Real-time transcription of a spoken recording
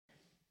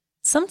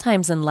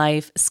Sometimes in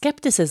life,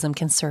 skepticism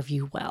can serve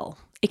you well.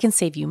 It can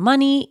save you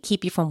money,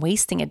 keep you from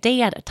wasting a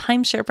day at a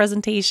timeshare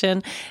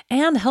presentation,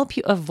 and help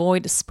you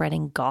avoid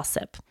spreading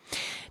gossip.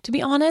 To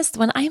be honest,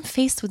 when I'm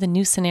faced with a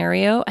new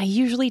scenario, I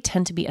usually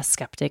tend to be a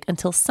skeptic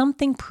until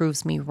something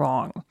proves me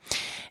wrong.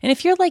 And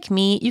if you're like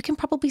me, you can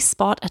probably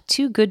spot a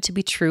too good to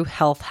be true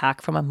health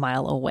hack from a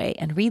mile away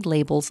and read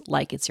labels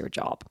like it's your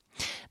job.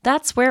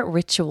 That's where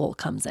Ritual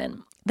comes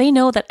in. They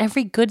know that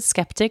every good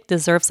skeptic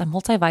deserves a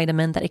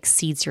multivitamin that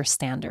exceeds your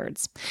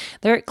standards.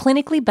 Their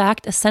clinically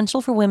backed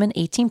Essential for Women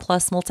 18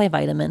 Plus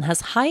multivitamin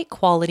has high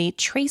quality,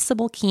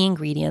 traceable key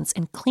ingredients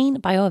in clean,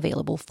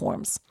 bioavailable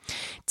forms.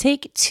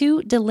 Take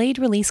 2 delayed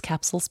release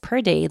capsules per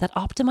day that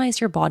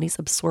optimize your body's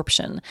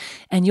absorption,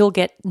 and you'll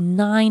get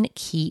 9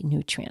 key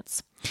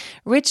nutrients.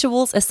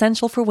 Ritual's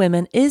Essential for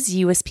Women is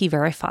USP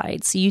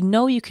verified, so you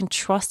know you can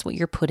trust what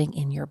you're putting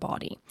in your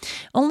body.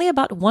 Only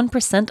about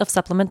 1% of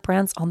supplement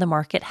brands on the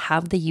market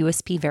have the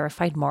USP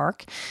verified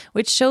mark,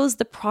 which shows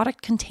the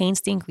product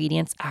contains the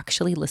ingredients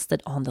actually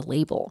listed on the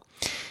label.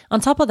 On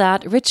top of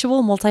that,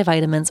 Ritual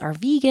multivitamins are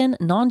vegan,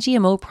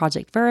 non-GMO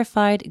project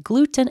verified,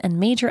 gluten and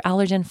major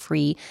allergen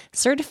free,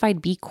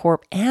 certified B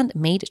Corp, and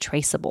made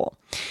traceable.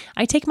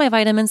 I take my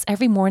vitamins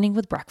every morning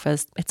with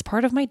breakfast. It's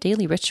part of my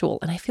daily ritual,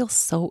 and I feel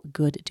so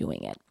good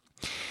doing it.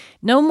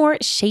 No more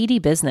shady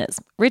business.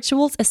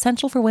 Ritual's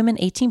Essential for Women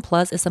 18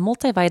 Plus is a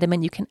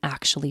multivitamin you can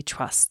actually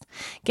trust.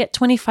 Get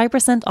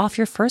 25% off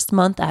your first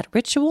month at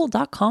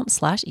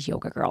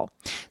ritual.com/yogagirl.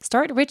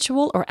 Start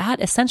Ritual or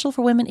add Essential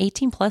for Women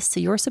 18 Plus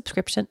to your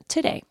subscription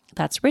today.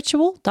 That's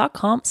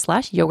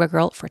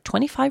ritual.com/yogagirl for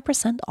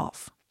 25%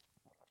 off.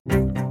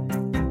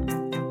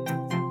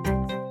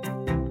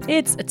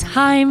 It's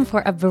time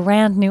for a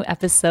brand new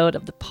episode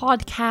of the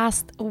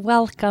podcast.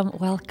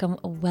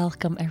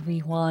 Welcome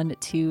everyone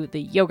to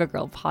the Yoga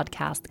Girl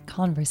podcast,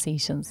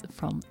 Conversations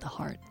from the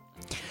Heart.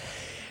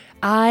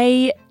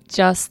 I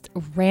just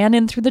ran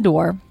in through the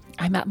door.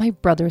 I'm at my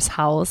brother's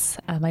house,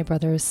 my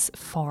brother's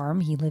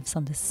farm. He lives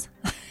on this,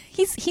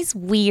 he's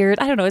weird.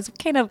 I don't know. It's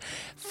kind of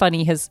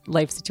funny, his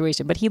life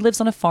situation, but he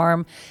lives on a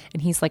farm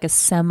and he's like a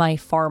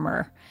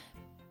semi-farmer,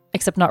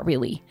 except not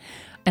really.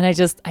 And I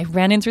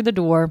ran in through the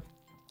door,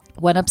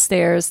 went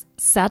upstairs,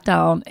 sat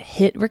down,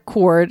 hit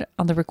record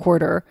on the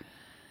recorder.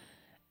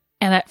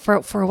 And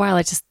for a while,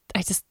 I just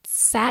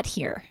sat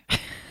here.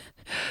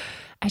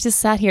 I just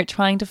sat here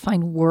trying to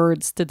find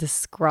words to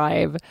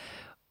describe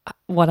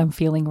what I'm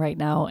feeling right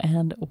now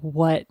and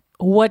what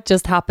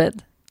just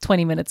happened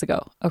 20 minutes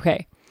ago.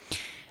 Okay,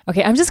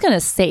 I'm just going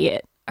to say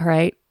it. All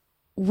right.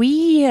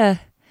 We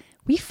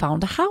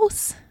found a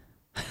house.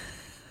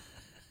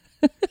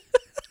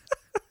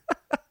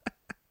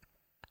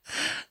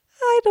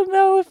 I don't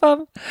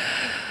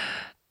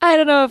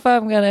know if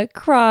I'm gonna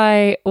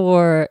cry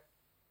or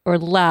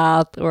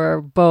laugh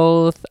or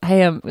both. I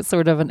am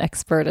sort of an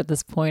expert at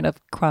this point of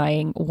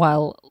crying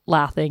while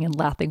laughing and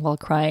laughing while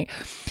crying.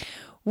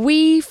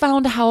 We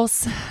found a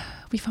house.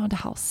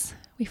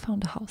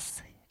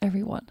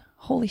 Everyone.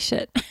 Holy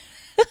shit.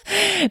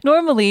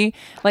 Normally,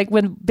 like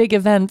when big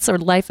events or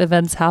life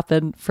events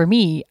happen for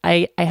me,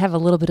 I have a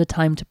little bit of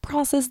time to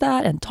process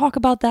that and talk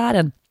about that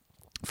and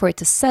for it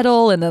to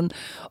settle, and then,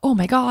 oh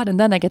my God, and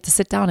then I get to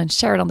sit down and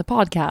share it on the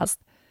podcast.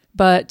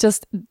 But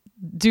just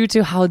due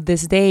to how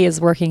this day is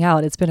working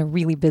out, it's been a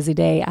really busy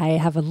day. I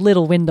have a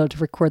little window to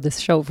record this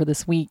show for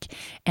this week,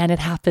 and it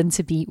happened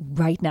to be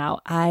right now.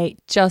 I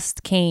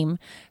just came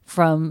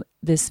from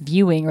this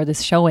viewing or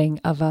this showing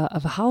of a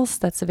house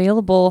that's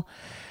available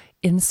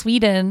in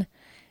Sweden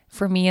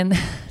for me and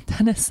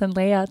Dennis and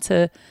Leia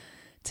to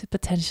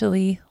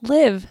potentially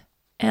live.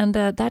 And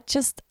that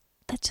just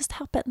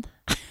happened.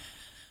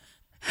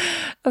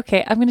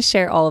 Okay, I'm going to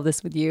share all of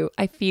this with you.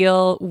 I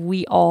feel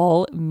we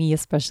all, me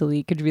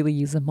especially, could really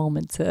use a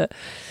moment to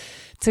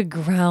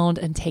ground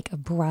and take a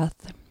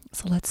breath.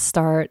 So let's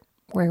start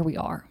where we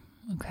are.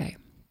 Okay.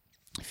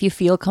 If you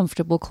feel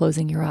comfortable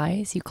closing your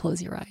eyes, you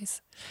close your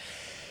eyes.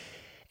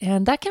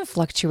 And that can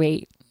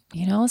fluctuate.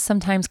 You know,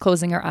 sometimes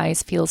closing our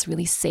eyes feels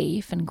really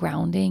safe and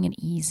grounding and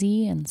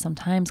easy. And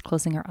sometimes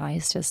closing our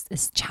eyes just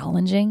is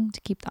challenging to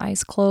keep the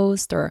eyes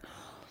closed, or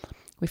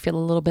we feel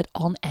a little bit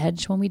on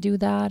edge when we do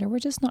that, or we're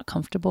just not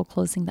comfortable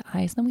closing the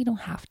eyes, then we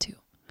don't have to.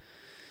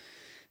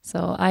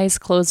 So eyes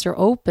closed or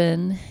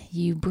open,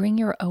 you bring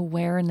your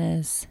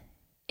awareness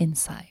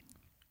inside,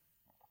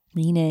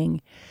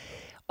 meaning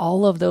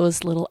all of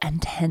those little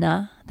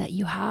antennae that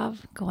you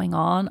have going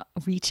on,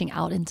 reaching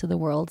out into the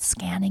world,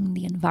 scanning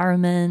the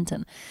environment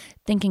and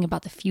thinking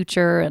about the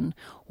future and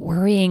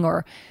worrying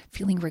or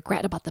feeling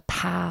regret about the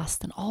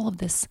past and all of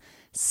this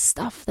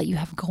stuff that you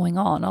have going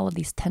on, all of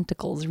these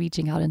tentacles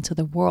reaching out into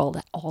the world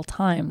at all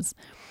times.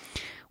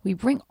 We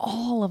bring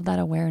all of that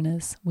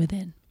awareness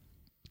within.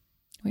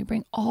 We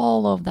bring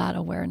all of that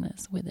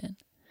awareness within.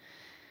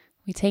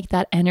 We take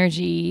that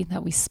energy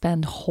that we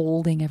spend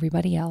holding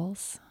everybody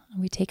else,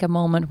 and we take a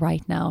moment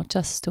right now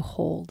just to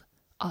hold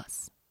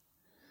us.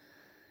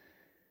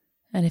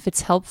 And if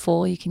it's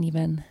helpful, you can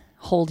even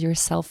hold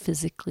yourself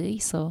physically.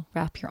 So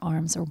wrap your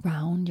arms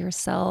around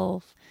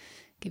yourself,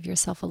 Give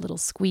yourself a little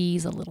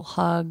squeeze, a little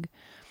hug.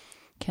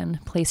 You can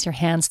place your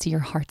hands to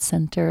your heart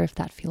center if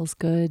that feels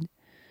good.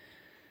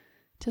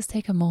 Just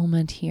take a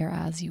moment here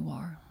as you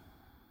are.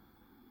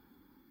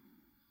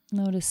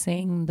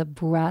 Noticing the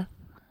breath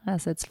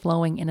as it's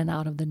flowing in and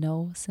out of the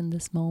nose in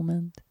this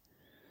moment.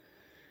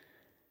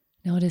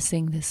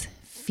 Noticing this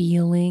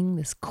feeling,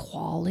 this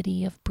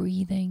quality of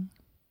breathing.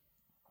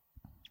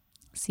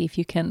 See if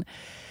you can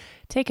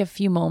take a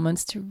few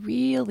moments to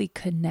really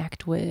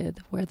connect with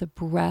where the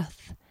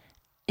breath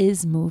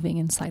is moving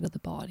inside of the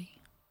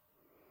body.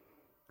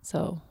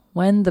 So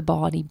when the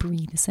body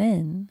breathes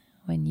in,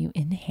 when you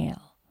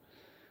inhale,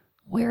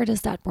 where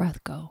does that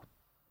breath go?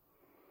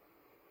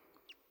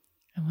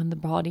 And when the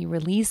body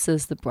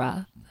releases the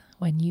breath,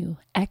 when you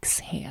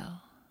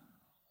exhale,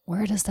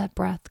 where does that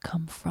breath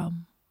come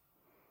from?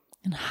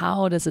 And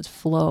how does it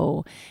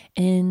flow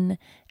in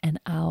and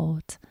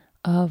out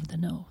of the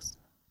nose?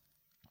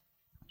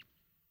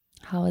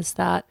 How is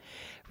that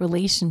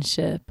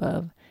relationship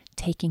of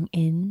taking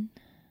in,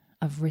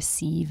 of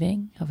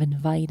receiving, of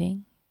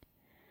inviting?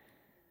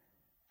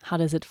 How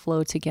does it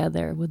flow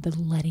together with the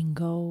letting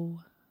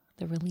go,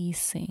 the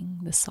releasing,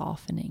 the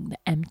softening, the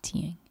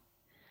emptying?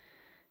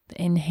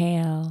 The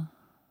inhale,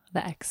 the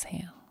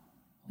exhale.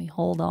 We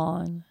hold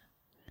on,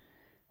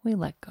 we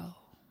let go.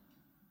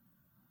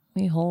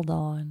 We hold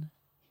on,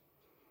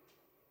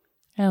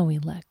 and we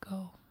let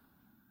go.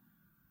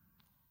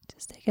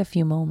 Just take a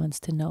few moments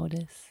to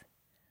notice.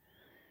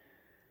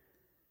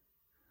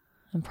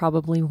 And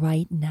probably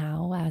right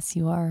now, as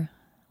you are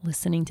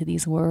listening to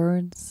these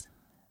words,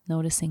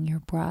 noticing your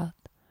breath,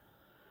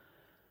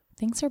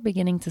 things are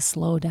beginning to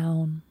slow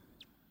down.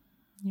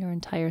 Your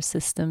entire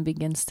system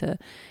begins to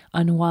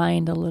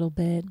unwind a little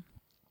bit.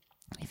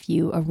 If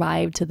you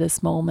arrive to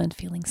this moment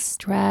feeling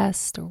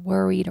stressed or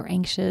worried or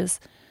anxious,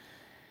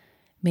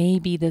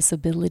 maybe this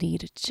ability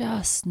to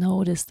just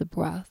notice the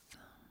breath,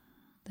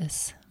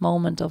 this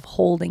moment of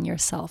holding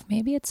yourself,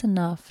 maybe it's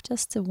enough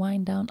just to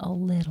wind down a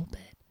little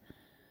bit,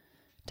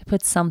 to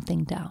put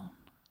something down,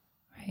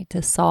 right?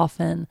 To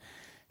soften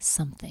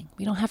something.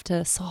 We don't have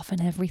to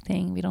soften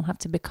everything. We don't have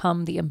to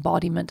become the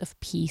embodiment of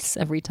peace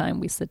every time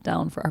we sit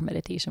down for our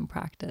meditation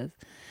practice.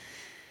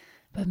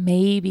 But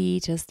maybe,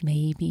 just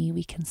maybe,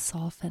 we can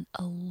soften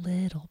a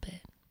little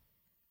bit.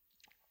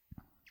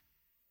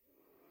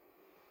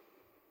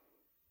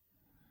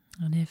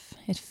 And if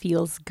it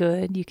feels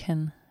good, you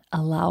can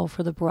allow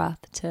for the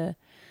breath to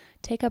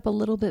take up a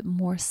little bit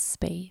more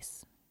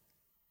space,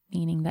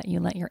 meaning that you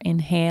let your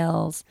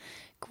inhales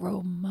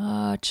grow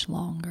much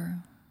longer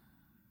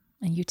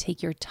and you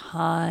take your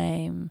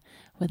time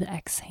with the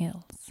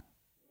exhales.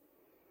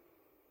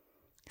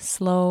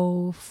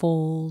 Slow,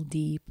 full,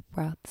 deep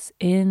breaths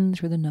in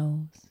through the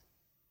nose.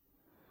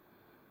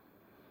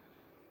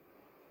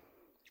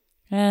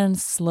 And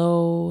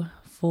slow,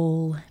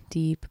 full,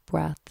 deep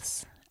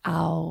breaths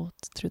out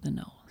through the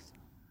nose.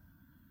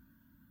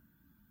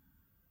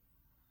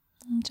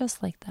 And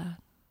just like that.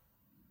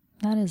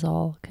 That is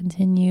all.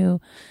 Continue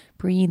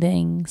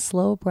breathing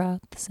slow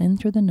breaths in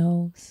through the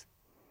nose.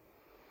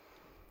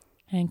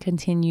 And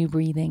continue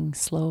breathing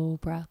slow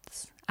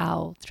breaths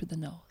out through the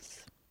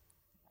nose.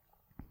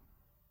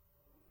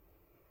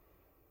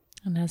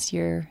 And as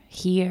you're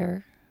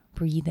here,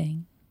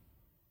 breathing,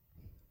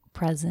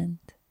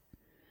 present,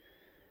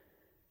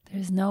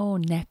 there's no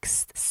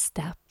next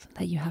step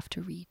that you have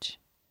to reach.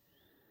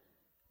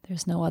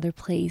 There's no other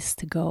place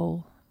to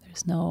go.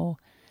 There's no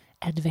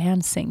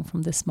advancing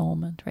from this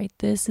moment, right?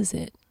 This is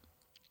it.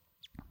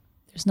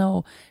 There's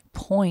no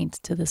point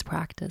to this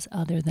practice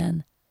other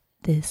than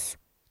this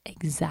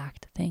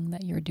exact thing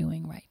that you're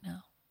doing right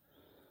now.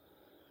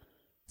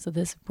 So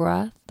this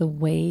breath, the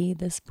way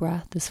this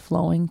breath is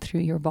flowing through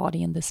your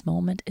body in this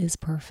moment is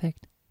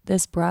perfect.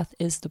 This breath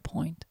is the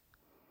point.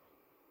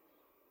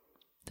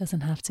 It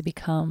doesn't have to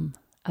become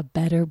a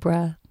better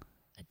breath,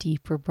 a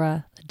deeper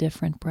breath, a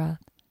different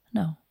breath.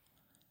 No.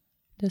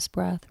 This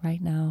breath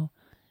right now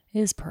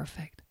is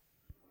perfect.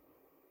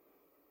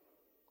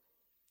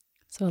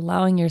 So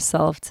allowing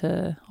yourself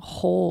to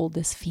hold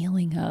this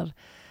feeling of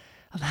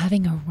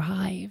having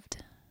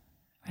arrived,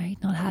 right?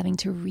 Not having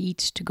to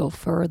reach to go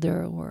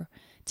further or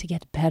to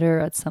get better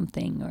at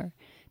something or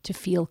to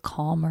feel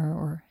calmer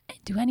or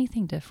do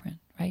anything different,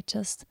 right?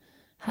 Just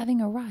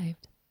having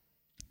arrived.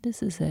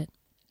 This is it.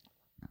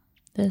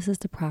 This is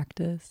the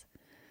practice.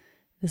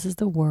 This is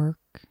the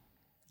work.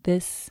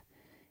 This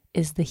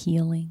is the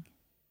healing.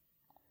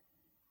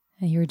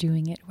 And you're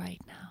doing it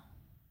right now.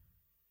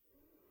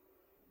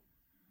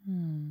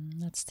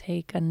 Let's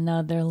take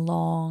another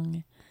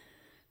long,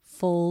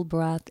 full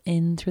breath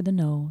in through the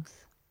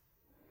nose.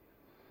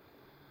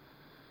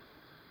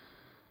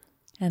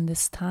 And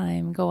this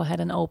time, go ahead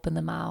and open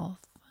the mouth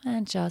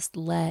and just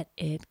let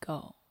it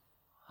go.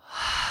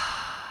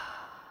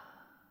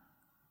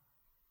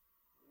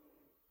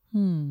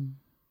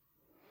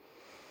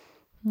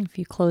 If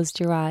you closed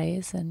your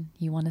eyes and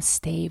you want to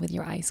stay with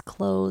your eyes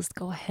closed,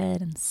 go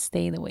ahead and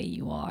stay the way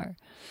you are.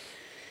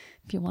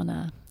 If you want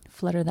to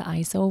flutter the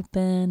eyes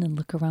open and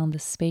look around the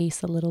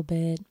space a little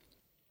bit,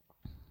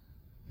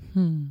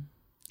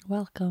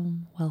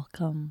 Welcome,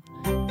 welcome.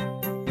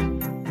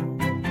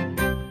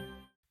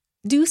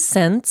 Do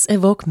scents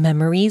evoke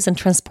memories and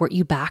transport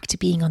you back to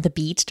being on the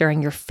beach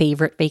during your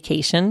favorite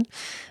vacation?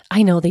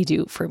 I know they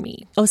do for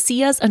me.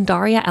 Osea's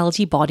Undaria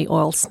algae body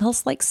oil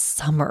smells like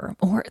summer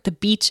or the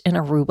beach in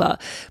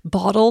Aruba,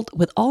 bottled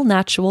with all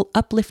natural,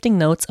 uplifting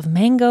notes of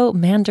mango,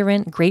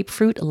 mandarin,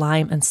 grapefruit,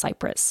 lime, and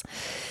cypress.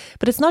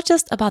 But it's not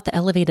just about the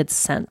elevated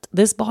scent.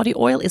 This body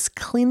oil is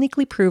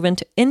clinically proven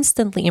to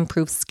instantly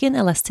improve skin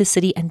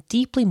elasticity and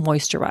deeply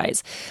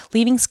moisturize,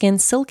 leaving skin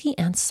silky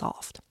and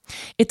soft.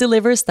 It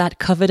delivers that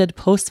coveted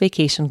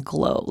post-vacation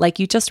glow, like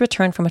you just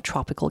returned from a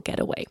tropical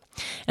getaway.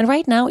 And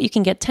right now, you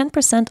can get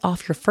 10%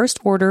 off your first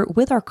order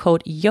with our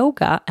code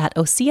YOGA at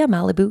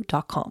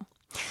OseaMalibu.com.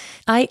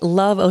 I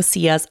love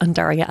Osea's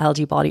Undaria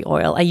algae body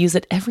oil. I use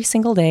it every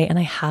single day and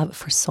I have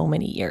for so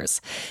many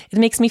years. It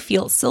makes me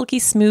feel silky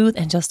smooth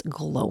and just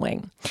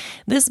glowing.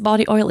 This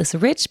body oil is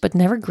rich but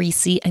never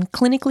greasy and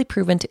clinically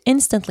proven to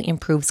instantly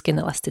improve skin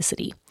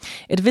elasticity.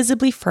 It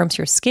visibly firms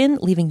your skin,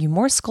 leaving you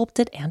more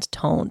sculpted and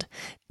toned.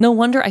 No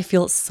wonder I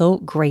feel so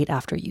great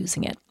after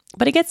using it.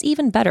 But it gets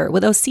even better.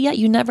 With Osea,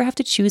 you never have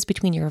to choose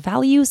between your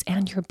values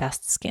and your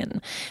best skin.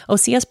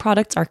 Osea's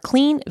products are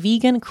clean,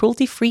 vegan,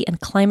 cruelty-free, and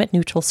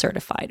climate-neutral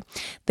certified.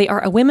 They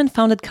are a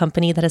women-founded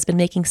company that has been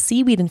making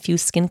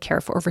seaweed-infused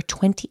skincare for over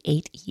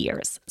 28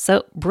 years.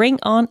 So bring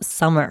on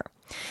summer.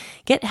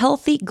 Get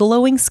healthy,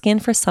 glowing skin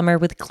for summer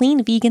with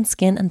clean vegan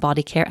skin and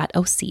body care at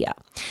Osea.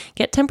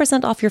 Get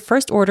 10% off your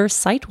first order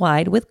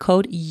site-wide with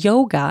code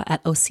YOGA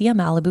at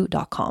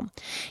OseaMalibu.com.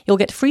 You'll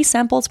get free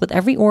samples with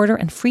every order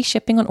and free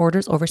shipping on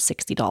orders over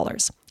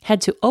 $60. Head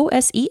to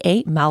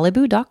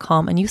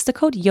OSEAMalibu.com and use the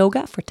code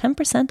YOGA for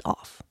 10%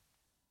 off.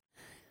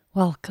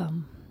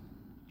 Welcome.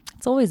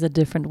 It's always a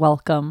different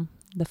welcome,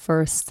 the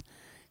first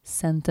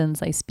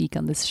sentence I speak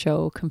on this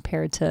show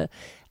compared to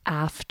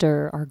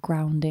after our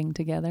grounding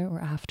together or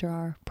after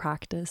our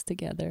practice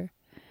together.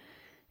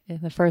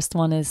 And the first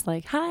one is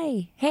like,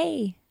 hi,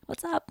 hey,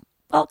 what's up?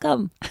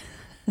 Welcome.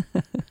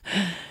 And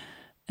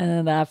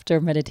then after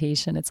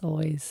meditation, it's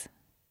always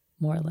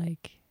more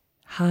like,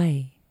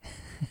 hi,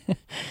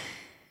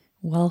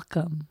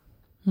 welcome.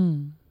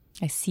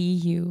 I see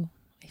you.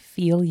 I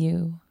feel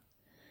you.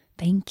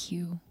 Thank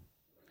you.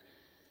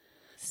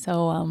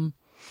 So, I'm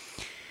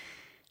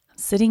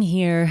sitting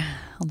here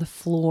on the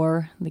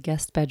floor in the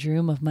guest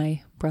bedroom of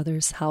my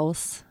brother's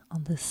house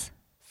on this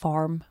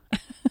farm.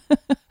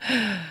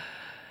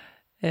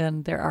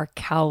 And there are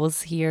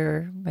cows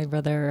here. My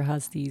brother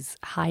has these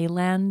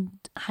Highland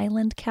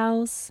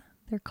cows,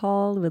 they're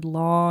called, with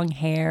long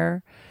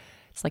hair.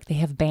 It's like they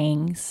have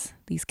bangs,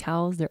 these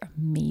cows. They're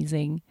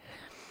amazing.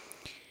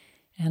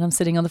 And I'm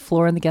sitting on the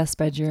floor in the guest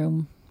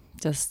bedroom,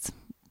 just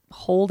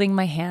holding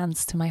my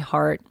hands to my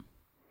heart.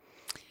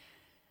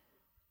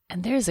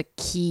 And there's a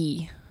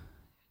key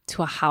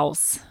to a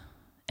house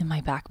in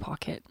my back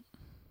pocket.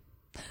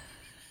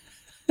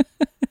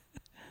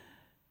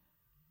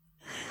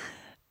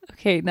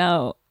 Okay,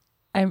 I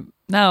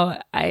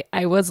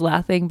was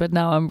laughing, but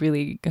now I'm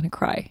really gonna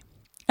cry.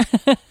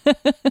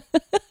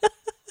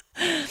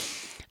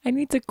 I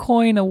need to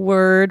coin a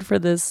word for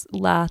this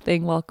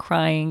laughing while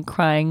crying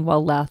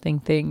while laughing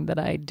thing that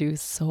I do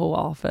so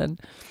often.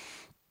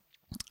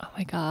 Oh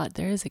my God,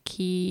 there is a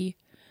key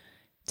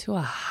to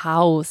a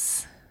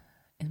house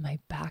in my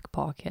back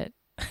pocket.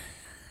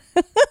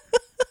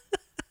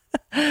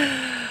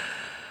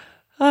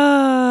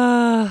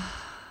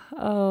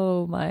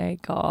 Oh my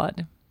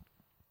God.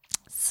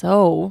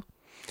 So,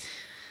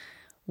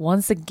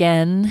 once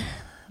again,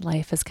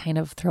 life has kind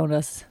of thrown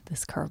us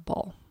this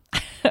curveball,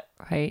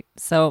 right?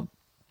 So,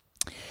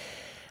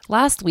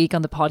 last week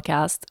on the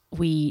podcast,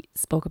 we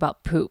spoke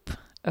about poop.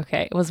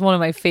 Okay, it was one of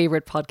my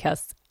favorite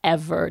podcasts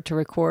ever to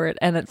record,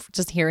 and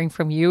just hearing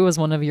from you was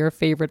one of your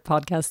favorite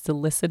podcasts to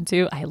listen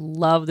to. I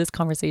love this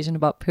conversation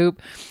about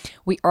poop.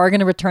 We are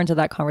going to return to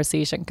that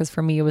conversation because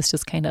for me it was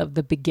just kind of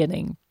the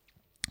beginning,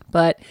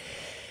 but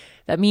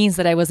that means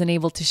that I wasn't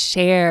able to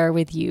share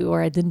with you,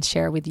 or I didn't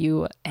share with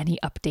you any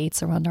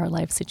updates around our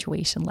life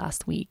situation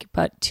last week.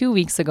 But 2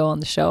 weeks ago on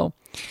the show,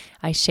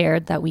 I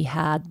shared that we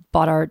had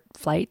bought our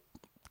flight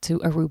to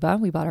Aruba.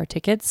 We bought our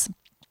tickets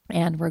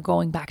and we're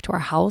going back to our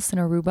house in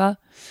Aruba.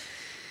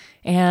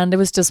 And it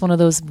was just one of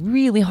those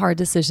really hard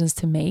decisions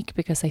to make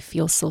because I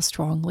feel so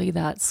strongly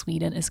that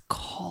Sweden is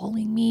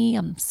calling me.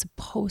 I'm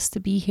supposed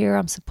to be here.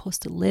 I'm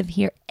supposed to live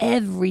here.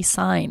 Every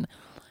sign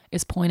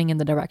is pointing in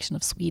the direction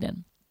of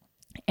Sweden.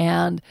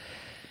 And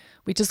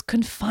we just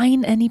couldn't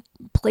find any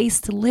place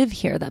to live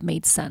here that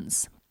made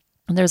sense.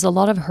 And there's a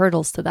lot of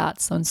hurdles to that.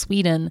 So in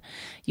Sweden,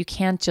 you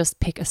can't just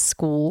pick a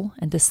school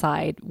and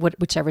decide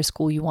whichever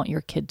school you want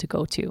your kid to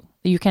go to.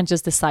 You can't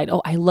just decide,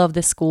 oh, I love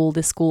this school.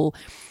 This school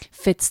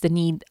fits the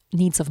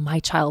needs of my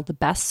child the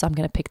best, so I'm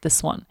going to pick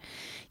this one.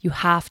 You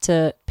have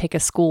to pick a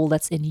school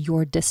that's in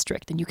your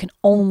district, and you can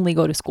only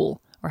go to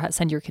school or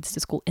send your kids to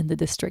school in the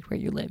district where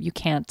you live. You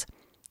can't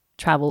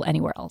travel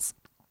anywhere else.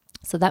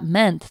 So that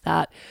meant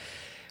that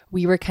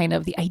we were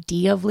the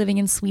idea of living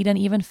in Sweden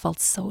even felt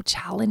so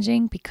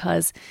challenging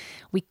because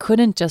we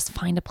couldn't just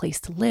find a place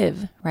to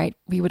live, right?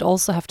 We would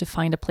also have to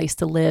find a place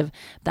to live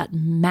that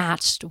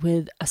matched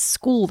with a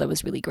school that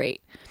was really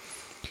great.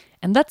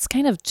 And that's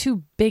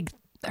two big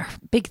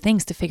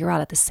things to figure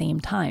out at the same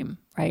time,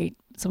 right?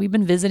 So we've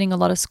been visiting a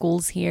lot of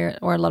schools here,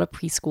 or a lot of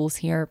preschools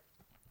here.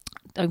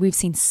 We've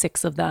seen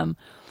 6 of them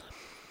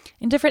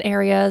in different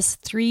areas,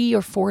 3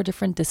 or 4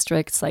 different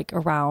districts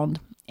around.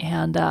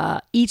 And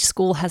each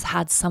school has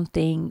had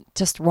something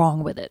just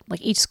wrong with it.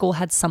 Each school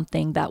had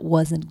something that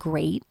wasn't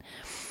great.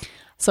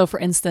 So for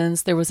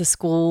instance, there was a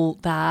school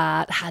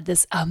that had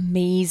this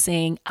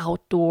amazing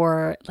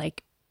outdoor,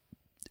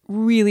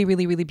 really,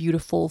 really, really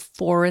beautiful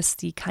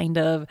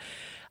foresty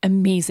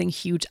amazing,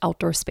 huge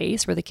outdoor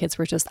space where the kids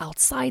were just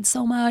outside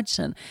so much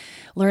and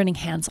learning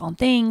hands-on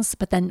things.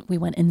 But then we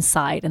went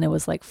inside and it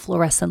was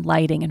fluorescent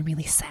lighting and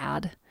really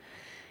sad,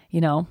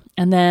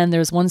 And then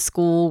there's one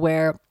school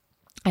where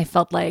I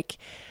felt like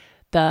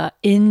the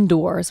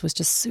indoors was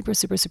just super,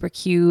 super, super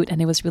cute.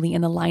 And it was really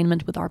in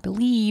alignment with our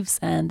beliefs,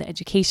 and the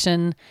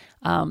education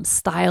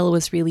style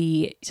was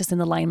really just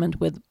in alignment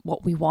with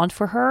what we want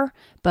for her.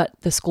 But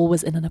the school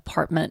was in an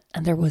apartment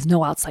and there was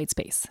no outside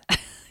space,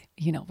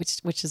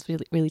 which is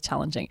really, really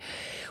challenging.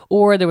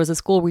 Or there was a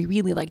school we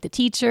really liked the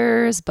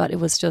teachers, but it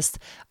was just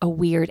a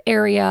weird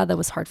area that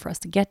was hard for us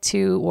to get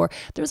to. Or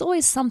there was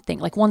always something,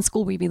 one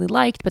school we really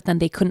liked, but then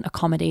they couldn't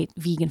accommodate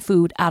vegan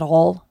food at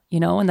all.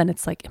 And then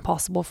it's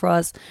impossible for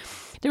us.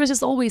 There was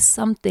just always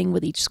something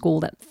with each school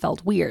that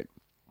felt weird.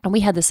 And we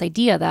had this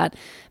idea that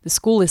the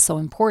school is so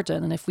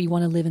important. And if we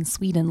want to live in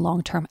Sweden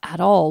long-term at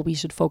all, we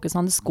should focus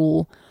on the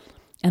school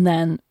and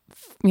then,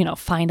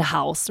 find a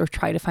house or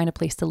try to find a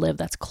place to live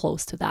that's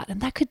close to that.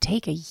 And that could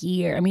take a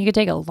year. It could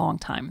take a long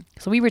time.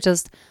 So we were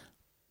just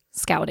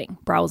scouting,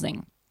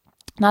 browsing,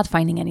 not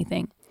finding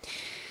anything.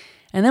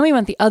 And then we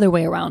went the other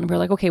way around. We're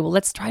like, okay, well,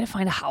 let's try to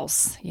find a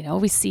house.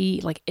 We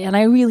see and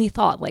I really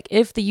thought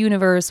if the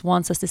universe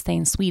wants us to stay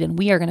in Sweden,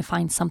 we are going to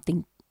find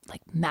something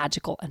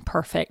magical and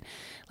perfect,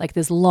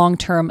 this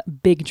long-term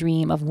big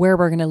dream of where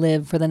we're going to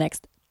live for the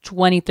next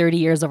 20, 30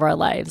 years of our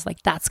lives.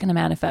 That's going to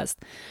manifest.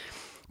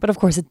 But of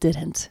course it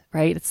didn't,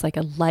 right? It's a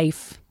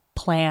life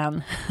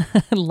plan,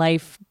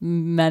 life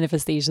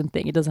manifestation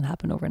thing. It doesn't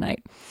happen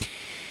overnight.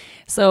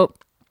 So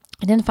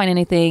I didn't find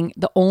anything.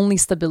 The only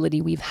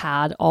stability we've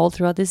had all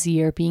throughout this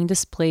year, being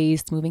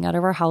displaced, moving out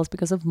of our house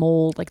because of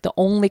mold, the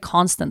only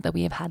constant that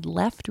we have had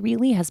left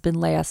really has been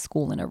Leia's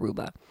school in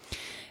Aruba.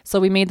 So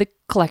we made the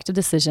collective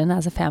decision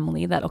as a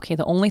family that, okay,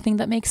 the only thing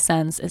that makes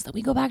sense is that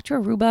we go back to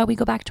Aruba, we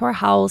go back to our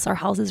house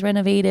is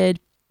renovated,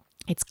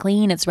 it's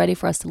clean, it's ready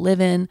for us to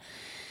live in,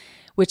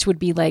 which would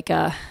be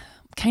a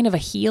kind of a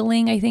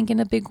healing, I think, in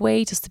a big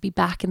way, just to be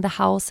back in the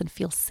house and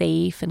feel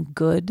safe and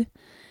good.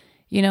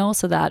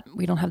 So that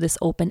we don't have this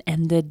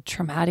open-ended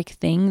traumatic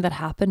thing that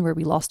happened where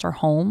we lost our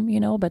home,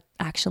 but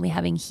actually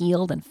having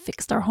healed and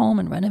fixed our home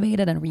and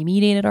renovated and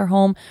remediated our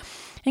home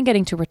and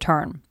getting to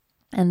return.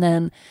 And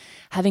then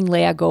having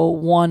Leia go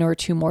 1 or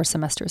 2 more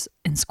semesters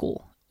in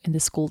school, in the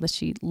school that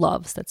she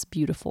loves, that's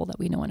beautiful, that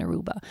we know in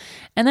Aruba.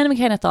 And then we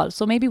kind of thought,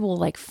 so maybe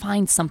we'll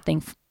find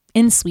something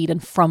in Sweden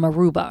from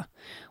Aruba,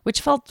 which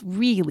felt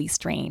really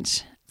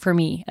strange. For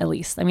me, at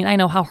least. I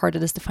know how hard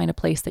it is to find a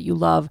place that you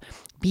love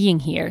being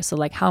here. So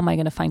how am I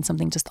going to find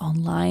something just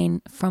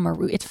online from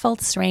Aruba? It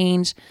felt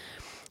strange.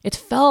 It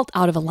felt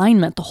out of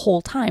alignment the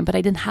whole time, but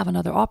I didn't have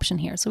another option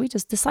here. So we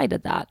just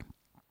decided that.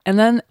 And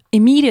then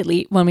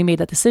immediately when we made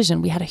that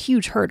decision, we had a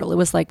huge hurdle. It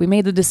was we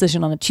made the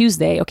decision on a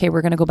Tuesday, okay,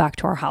 we're going to go back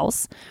to our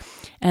house.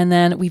 And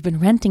then we've been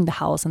renting the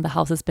house, and the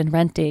house has been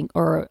renting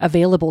or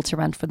available to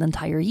rent for the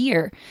entire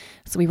year.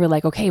 So we were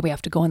like, okay, we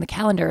have to go in the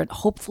calendar and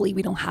hopefully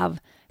we don't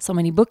have so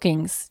many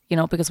bookings,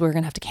 because we're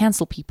going to have to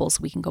cancel people so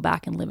we can go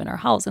back and live in our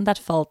house. And that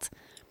felt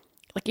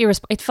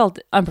it felt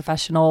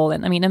unprofessional.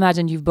 And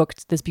imagine you've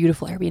booked this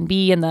beautiful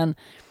Airbnb and then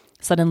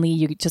suddenly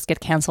you just get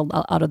canceled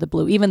out of the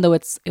blue, even though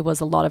it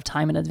was a lot of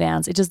time in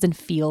advance. It just didn't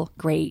feel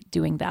great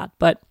doing that,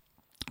 but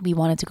we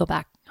wanted to go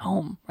back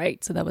home,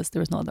 right? So there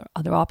was no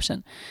other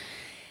option.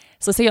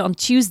 So say on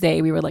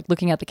Tuesday, we were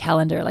looking at the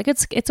calendar,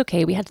 it's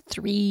okay. We had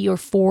 3 or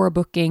 4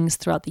 bookings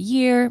throughout the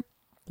year.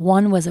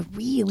 One was a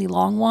really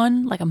long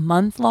one, a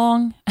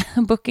month-long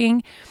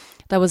booking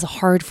that was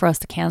hard for us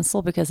to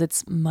cancel because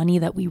it's money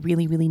that we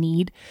really, really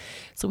need.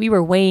 So we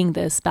were weighing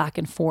this back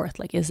and forth.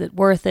 Is it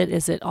worth it?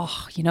 Is it,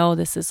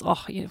 this is,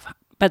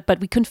 but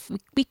we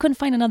couldn't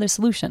find another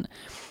solution.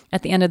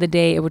 At the end of the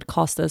day, it would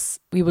cost us,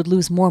 we would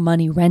lose more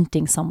money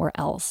renting somewhere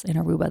else in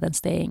Aruba than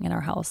staying in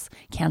our house,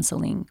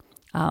 canceling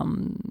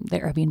the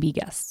Airbnb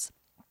guests.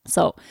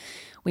 So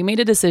we made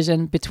a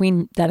decision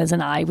between Dennis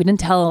and I. We didn't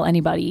tell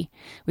anybody.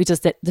 We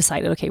just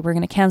decided, okay, we're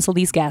going to cancel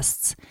these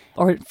guests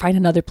or find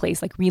another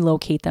place,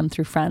 relocate them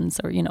through friends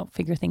or,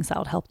 figure things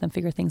out, help them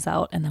figure things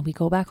out. And then we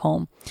go back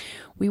home.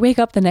 We wake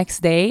up the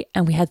next day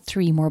and we had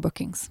 3 more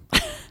bookings.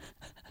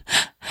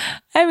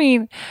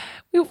 And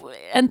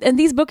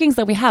these bookings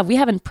that we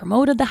haven't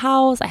promoted the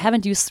house. I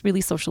haven't used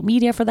really social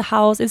media for the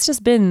house. It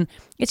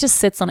just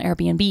sits on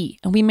Airbnb.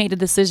 And we made a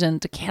decision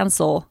to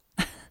cancel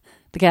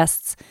the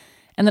guests.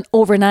 And then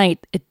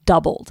overnight, it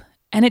doubled.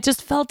 And it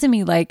just felt to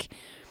me like,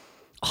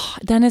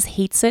 Dennis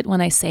hates it when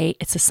I say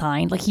it's a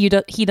sign. Like he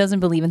doesn't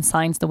believe in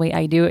signs the way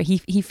I do.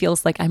 He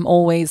feels like I'm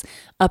always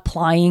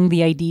applying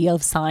the idea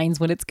of signs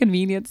when it's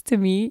convenient to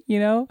me, you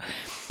know?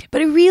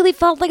 But it really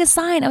felt like a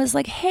sign. I was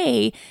like,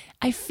 hey,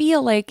 I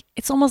feel like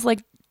it's almost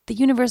like the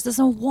universe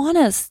doesn't want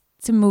us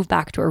to move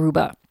back to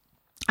Aruba.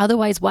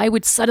 Otherwise, why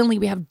would suddenly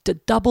we have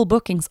double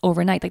bookings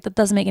overnight? Like that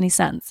doesn't make any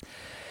sense.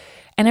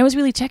 And I was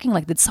really checking,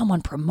 like, did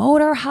someone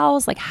promote our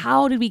house? Like,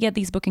 how did we get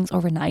these bookings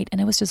overnight?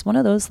 And it was just one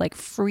of those like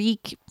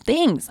freak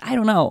things. I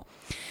don't know.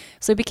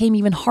 So it became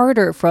even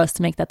harder for us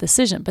to make that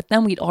decision. But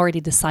then we'd already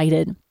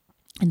decided,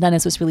 and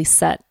Dennis was really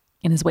set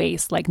in his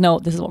ways. Like, no,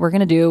 this is what we're going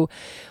to do.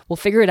 We'll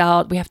figure it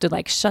out. We have to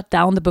like shut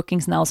down the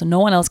bookings now so no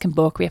one else can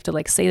book. We have to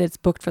like say that it's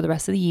booked for the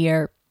rest of the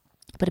year.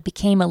 But it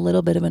became a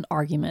little bit of an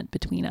argument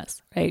between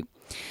us, right?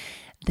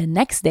 The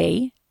next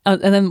day, and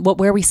then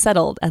where we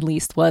settled at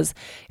least was,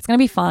 it's going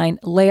to be fine.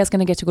 Leia's going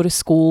to get to go to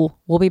school.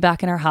 We'll be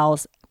back in our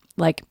house.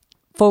 Like,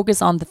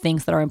 focus on the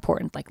things that are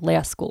important, like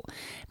Leia's school.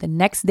 The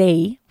next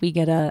day, we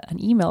get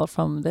an email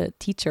from the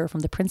teacher,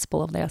 from the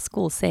principal of Leia's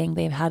school, saying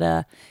they've had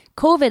a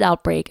COVID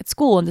outbreak at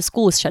school and the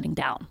school is shutting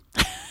down.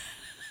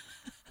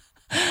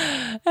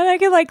 And I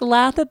can like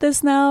laugh at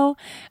this now.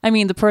 I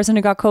mean, the person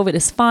who got COVID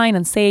is fine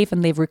and safe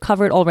and they've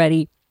recovered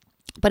already.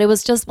 But it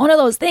was just one of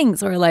those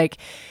things where like,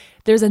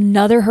 there's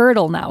another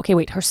hurdle now. Okay,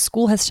 wait, her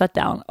school has shut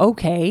down.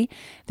 Okay,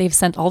 they've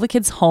sent all the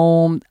kids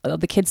home.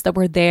 The kids that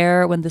were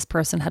there when this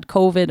person had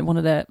COVID, one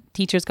of the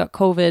teachers got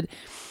COVID,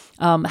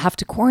 have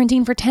to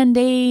quarantine for 10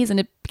 days. And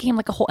it became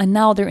like a whole, and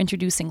now they're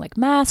introducing like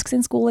masks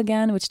in school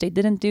again, which they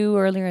didn't do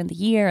earlier in the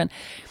year. And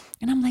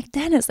I'm like,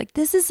 Dennis, like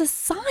this is a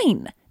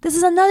sign. This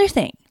is another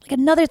thing, like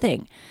another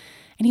thing.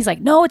 And he's like,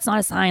 no, it's not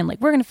a sign.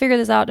 Like we're going to figure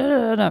this out.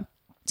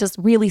 Just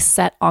really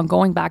set on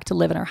going back to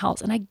live in our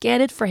house. And I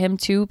get it for him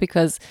too,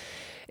 because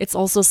it's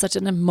also such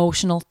an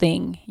emotional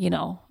thing, you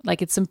know,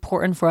 like it's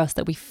important for us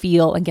that we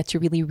feel and get to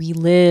really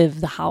relive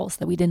the house,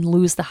 that we didn't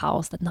lose the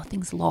house, that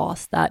nothing's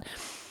lost, that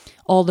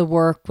all the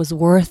work was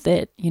worth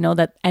it, you know,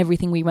 that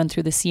everything we went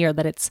through this year,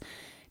 that it's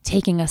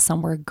taking us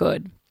somewhere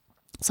good.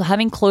 So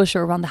having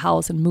closure around the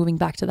house and moving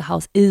back to the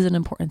house is an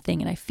important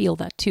thing. And I feel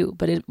that too.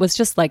 But it was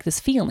just like this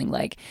feeling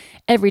like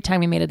every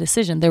time we made a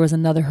decision, there was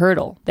another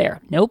hurdle there.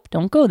 Nope,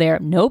 don't go there.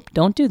 Nope,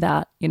 don't do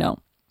that, you know.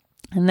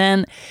 And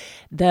then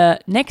the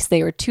next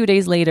day or 2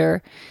 days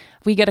later,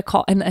 we get a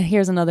call. And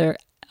here's another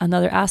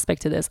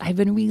aspect to this. I've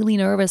been really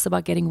nervous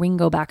about getting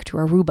Ringo back to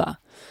Aruba.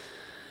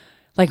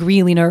 Like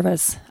really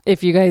nervous.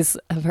 If you guys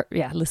have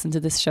listened to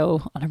this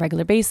show on a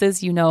regular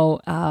basis, you know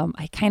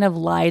I kind of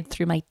lied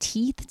through my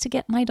teeth to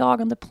get my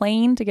dog on the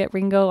plane, to get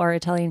Ringo, our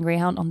Italian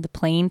Greyhound, on the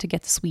plane to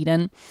get to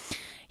Sweden.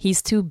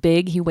 He's too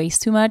big. He weighs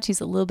too much.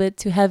 He's a little bit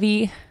too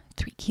heavy,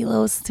 3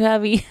 kilos too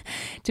heavy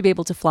to be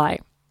able to fly.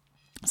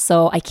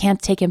 So I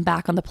can't take him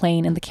back on the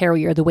plane in the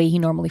carrier the way he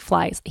normally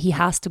flies. He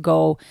has to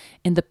go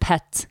in the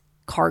pet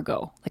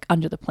cargo, like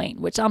under the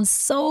plane, which I'm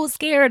so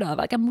scared of.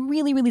 Like I'm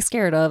really, really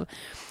scared of.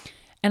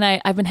 And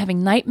I've been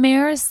having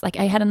nightmares. Like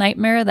I had a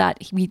nightmare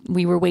that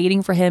we were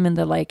waiting for him in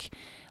the like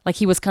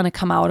he was going to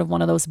come out of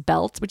one of those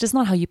belts, which is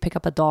not how you pick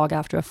up a dog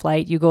after a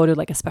flight. You go to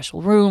like a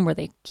special room where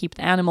they keep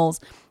the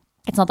animals.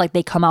 It's not like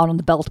they come out on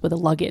the belt with the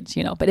luggage,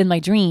 you know. But in my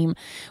dream,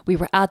 we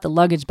were at the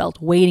luggage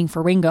belt waiting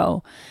for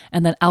Ringo.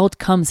 And then out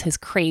comes his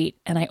crate.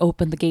 And I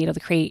opened the gate of the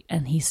crate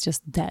and he's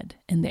just dead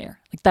in there.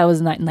 Like that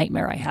was a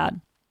nightmare I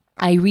had.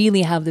 I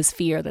really have this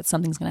fear that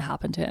something's going to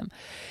happen to him.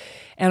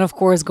 And of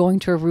course, going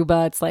to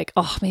Aruba, it's like,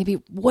 oh,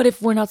 maybe what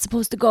if we're not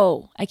supposed to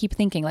go? I keep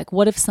thinking like,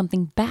 what if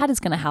something bad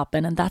is going to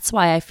happen? And that's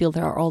why I feel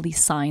there are all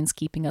these signs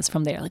keeping us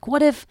from there. Like,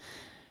 what if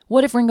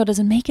Ringo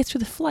doesn't make it through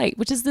the flight,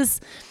 which is this...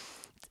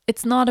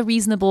 It's not a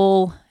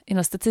reasonable, you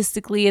know,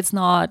 statistically, that's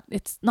not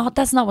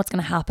what's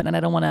going to happen. And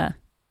I don't want to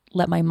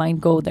let my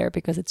mind go there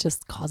because it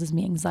just causes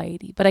me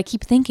anxiety. But I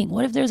keep thinking,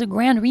 what if there's a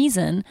grand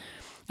reason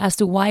as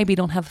to why we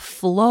don't have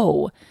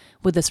flow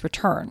with this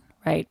return,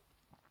 right?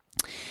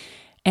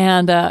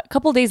 And a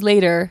couple of days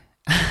later,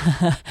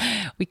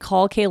 we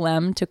call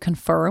KLM to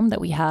confirm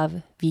that we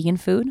have vegan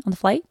food on the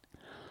flight.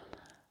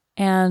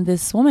 And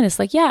this woman is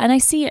like, yeah, and I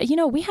see, you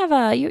know, we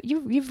have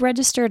you've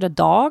registered a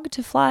dog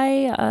to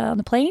fly on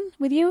the plane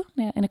with you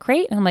in a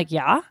crate. And I'm like,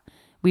 yeah,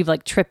 we've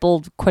like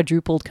tripled,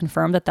 quadrupled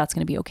confirmed that that's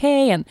going to be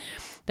okay. And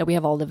that we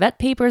have all the vet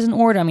papers in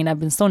order. I mean, I've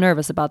been so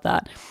nervous about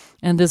that.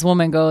 And this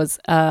woman goes,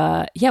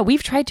 yeah,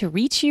 we've tried to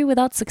reach you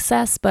without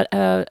success, but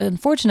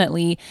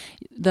unfortunately,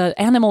 the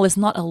animal is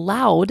not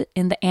allowed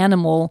in the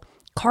animal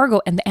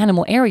cargo and the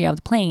animal area of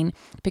the plane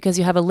because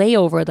you have a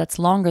layover that's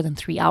longer than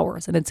 3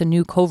 hours. And it's a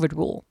new COVID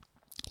rule.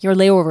 Your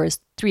layover is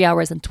 3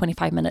 hours and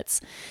 25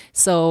 minutes.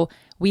 So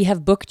we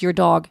have booked your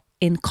dog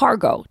in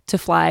cargo to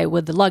fly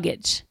with the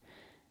luggage.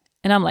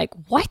 And I'm like,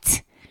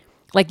 what?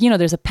 Like, you know,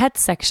 there's a pet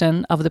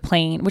section of the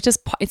plane, which is,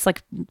 it's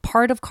like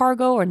part of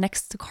cargo or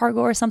next to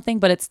cargo or something,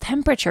 but it's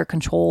temperature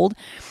controlled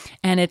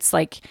and it's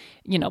like,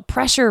 you know,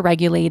 pressure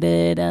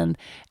regulated and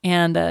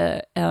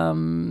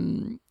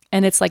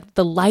And it's like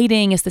the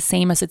lighting is the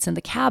same as it's in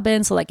the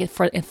cabin. So like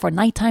for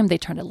nighttime, they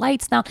turn the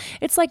lights down.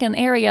 It's like an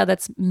area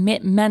that's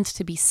meant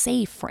to be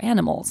safe for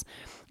animals.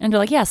 And they're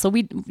like, yeah, so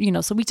we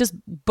just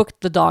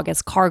booked the dog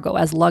as cargo,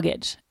 as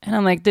luggage. And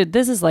I'm like, dude,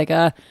 this is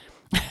a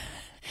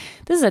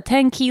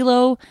 10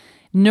 kilo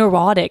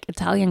neurotic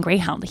Italian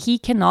greyhound. He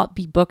cannot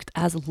be booked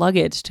as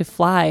luggage to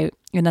fly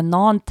in a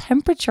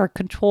non-temperature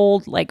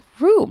controlled like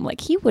room.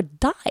 Like he would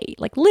die,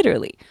 like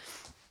literally.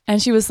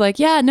 And she was like,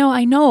 yeah, no,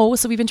 I know.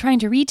 So we've been trying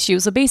to reach you.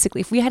 So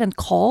basically, if we hadn't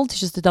called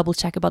just to double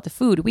check about the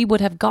food, we would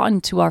have gotten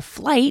to our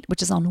flight,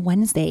 which is on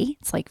Wednesday.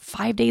 It's like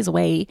 5 days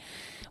away.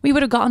 We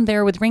would have gotten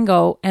there with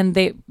Ringo and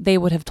they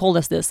would have told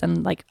us this.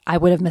 And like, I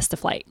would have missed a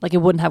flight. Like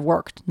it wouldn't have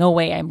worked. No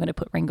way I'm going to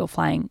put Ringo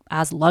flying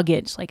as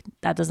luggage. Like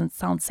that doesn't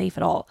sound safe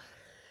at all.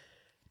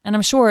 And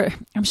I'm sure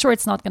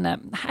it's not going to,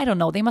 I don't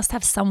know. They must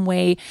have some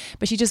way,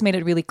 but she just made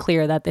it really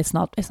clear that it's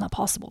not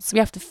possible. So we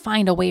have to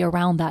find a way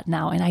around that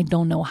now. And I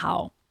don't know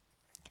how.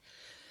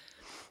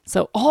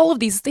 So all of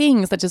these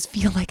things that just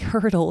feel like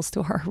hurdles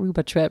to our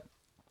Aruba trip.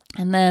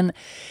 And then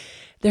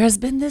there has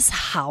been this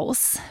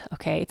house,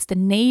 okay, it's the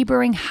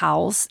neighboring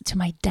house to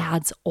my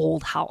dad's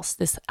old house.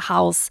 This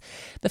house,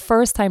 the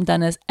first time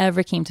Dennis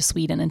ever came to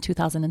Sweden in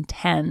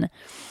 2010,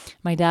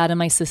 my dad and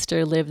my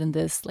sister lived in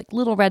this like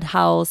little red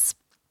house.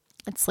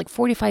 It's like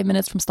 45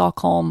 minutes from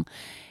Stockholm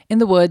in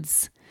the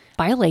woods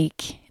by a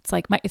lake.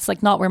 It's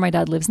like not where my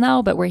dad lives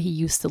now, but where he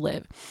used to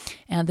live.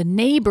 And the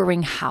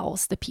neighboring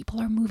house, the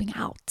people are moving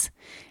out.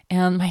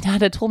 And my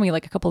dad had told me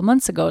like a couple of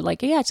months ago,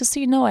 like, yeah, just so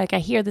you know, like I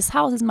hear this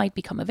house might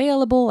become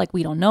available. Like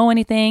we don't know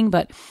anything,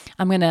 but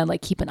I'm going to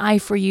like keep an eye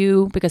for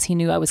you, because he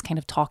knew I was kind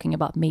of talking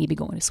about maybe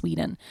going to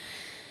Sweden.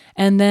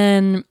 And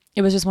then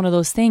it was just one of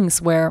those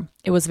things where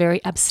it was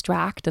very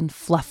abstract and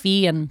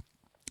fluffy, and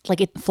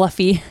like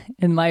fluffy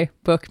in my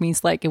book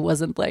means like it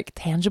wasn't like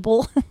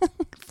tangible.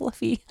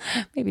 Fluffy,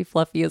 maybe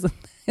fluffy isn't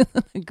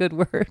a good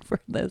word for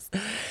this,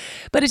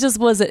 but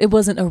it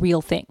wasn't a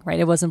real thing, right?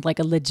 It wasn't like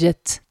a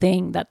legit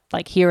thing that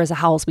like here is a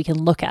house we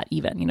can look at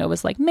even, it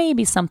was like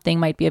maybe something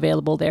might be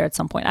available there at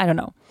some point. I don't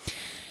know.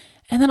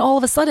 And then all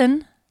of a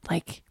sudden,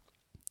 like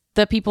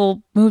the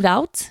people moved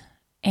out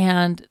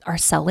and are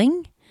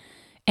selling.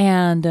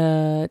 And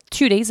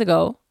 2 days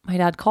ago, my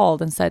dad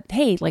called and said,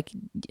 hey, like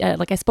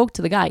I spoke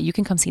to the guy, you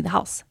can come see the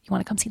house. You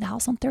want to come see the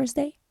house on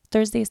Thursday?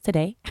 Thursday is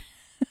today.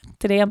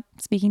 Today I'm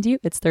speaking to you.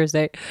 It's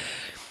Thursday.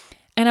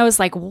 And I was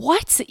like,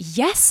 what?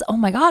 Yes. Oh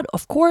my God.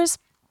 Of course.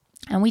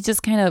 And we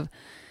just kind of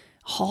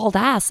hauled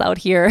ass out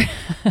here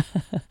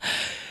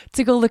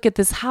to go look at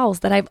this house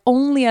that I've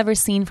only ever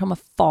seen from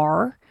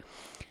afar.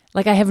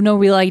 Like I have no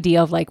real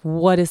idea of like,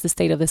 what is the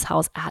state of this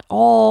house at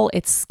all?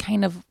 It's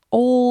kind of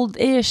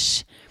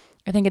old-ish.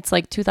 I think it's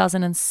like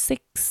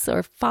 2006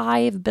 or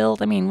 5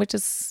 built. I mean, which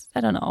is,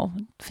 I don't know,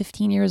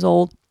 15 years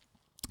old.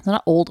 It's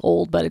not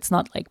old, but it's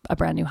not like a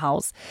brand new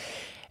house.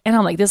 And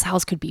I'm like, this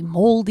house could be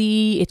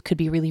moldy. It could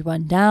be really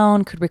run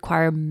down, could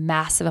require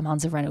massive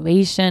amounts of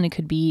renovation. It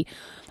could be,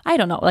 I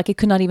don't know, like it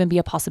could not even be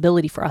a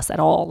possibility for us at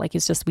all. Like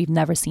it's just, we've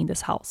never seen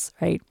this house,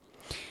 right?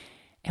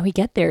 And we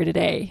get there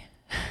today.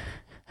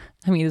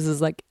 I mean, this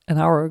is like an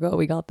hour ago.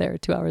 We got there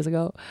 2 hours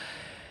ago.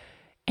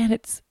 And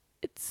it's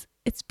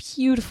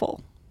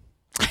beautiful.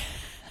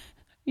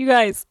 You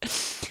guys,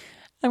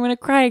 I'm going to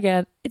cry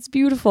again. It's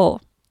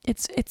beautiful.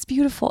 It's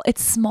beautiful.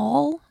 It's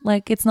small.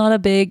 Like it's not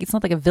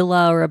like a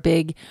villa or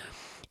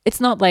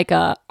it's not like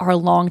our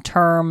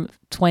long-term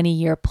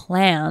 20-year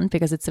plan,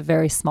 because it's a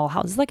very small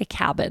house. It's like a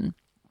cabin.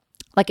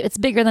 Like it's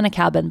bigger than a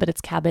cabin, but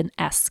it's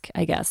cabin-esque,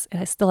 I guess.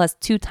 It still has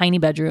 2 tiny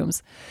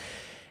bedrooms.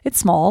 It's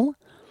small,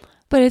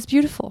 but it's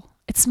beautiful.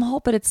 It's small,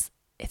 but it's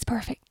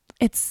perfect.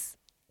 It's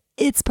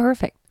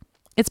perfect.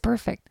 It's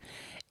perfect.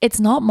 It's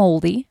not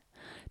moldy.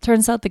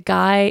 Turns out the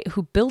guy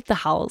who built the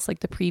house,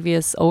 like the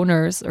previous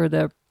owners or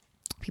the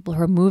people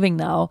who are moving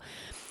now,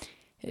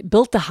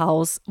 built the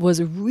house,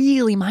 was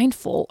really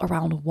mindful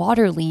around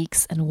water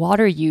leaks and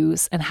water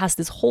use, and has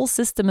this whole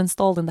system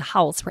installed in the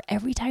house where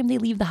every time they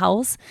leave the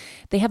house,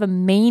 they have a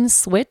main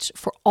switch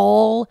for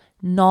all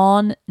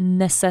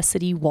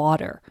non-necessity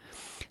water.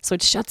 So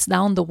it shuts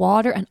down the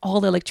water and all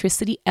the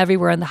electricity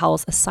everywhere in the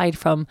house, aside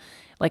from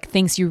like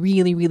things you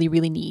really, really,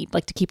 really need,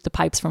 like to keep the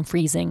pipes from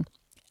freezing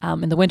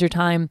in the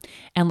wintertime,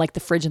 and like the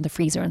fridge and the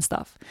freezer and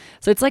stuff.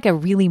 So it's like a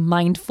really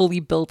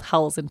mindfully built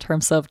house in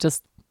terms of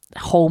just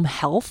home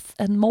health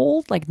and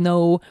mold. Like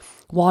no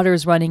water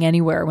is running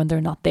anywhere when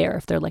they're not there,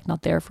 if they're like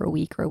not there for a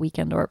week or a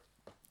weekend or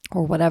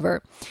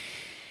whatever.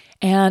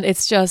 And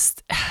it's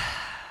just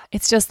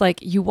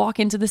like you walk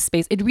into this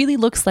space. It really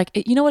looks like,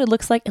 you know what it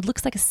looks like? It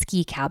looks like a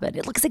ski cabin.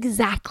 It looks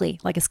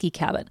exactly like a ski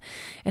cabin.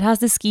 It has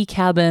this ski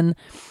cabin.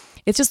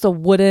 It's just a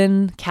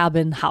wooden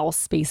cabin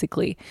house,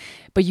 basically.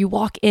 But you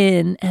walk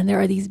in and there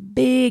are these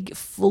big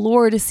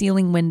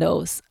floor-to-ceiling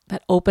windows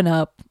that open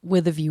up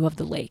with a view of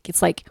the lake.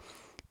 It's like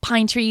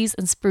pine trees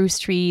and spruce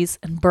trees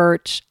and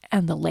birch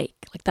and the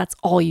lake. Like that's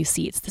all you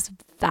see. It's this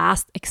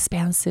vast,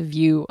 expansive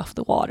view of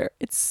the water.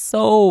 It's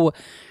so,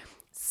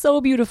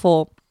 so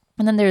beautiful.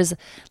 And then there's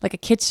like a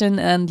kitchen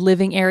and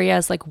living area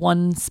is like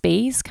one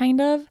space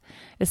kind of.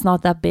 It's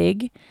not that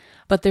big,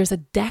 but there's a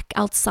deck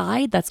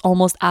outside that's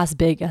almost as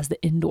big as the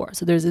indoor.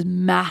 So there's this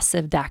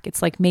massive deck.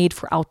 It's like made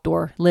for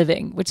outdoor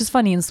living, which is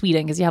funny in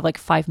Sweden because you have like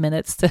 5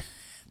 minutes to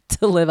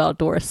live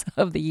outdoors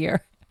of the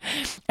year.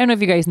 I don't know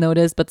if you guys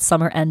noticed, but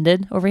summer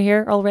ended over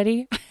here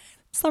already.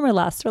 Summer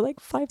lasts for like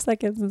 5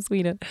 seconds in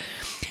Sweden.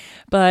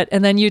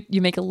 And then you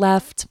make a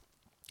left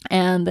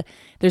and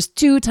there's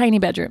 2 tiny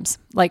bedrooms.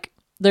 Like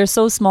they're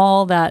so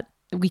small that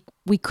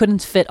we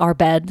couldn't fit our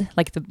bed,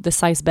 like the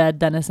size bed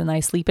Dennis and I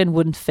sleep in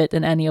wouldn't fit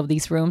in any of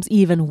these rooms,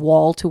 even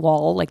wall to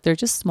wall. Like they're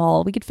just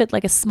small. We could fit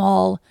like a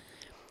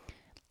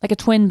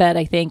twin bed,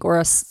 I think, or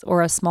a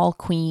small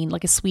queen,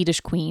 like a Swedish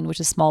queen, which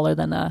is smaller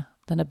than a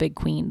big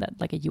queen, that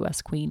like a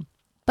US queen.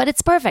 But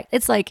it's perfect.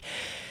 It's like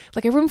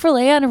a room for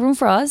Leia and a room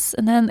for us,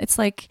 and then it's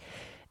like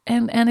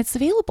and it's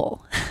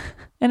available.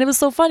 And it was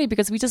so funny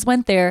because we just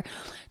went there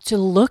to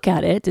look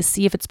at it to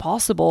see if it's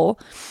possible.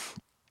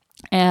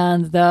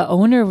 And the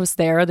owner was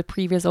there, the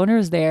previous owner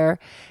was there,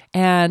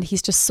 and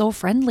he's just so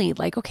friendly.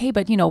 Like, okay,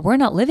 but we're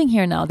not living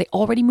here now. They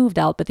already moved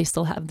out, but they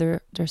still have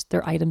their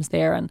items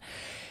there. And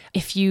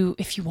if you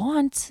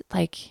want,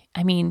 like,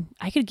 I mean,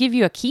 I could give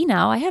you a key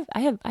now. I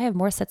have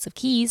more sets of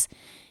keys.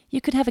 You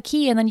could have a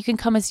key, and then you can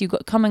come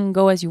and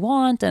go as you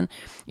want. And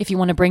if you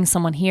want to bring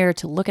someone here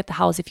to look at the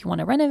house, if you want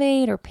to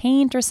renovate or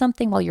paint or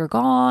something while you're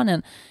gone,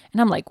 and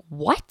I'm like,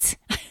 what?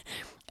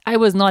 I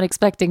was not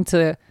expecting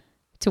to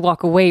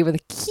walk away with a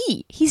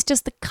key. He's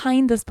just the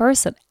kindest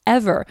person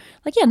ever.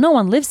 Like, yeah, no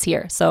one lives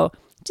here, so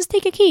just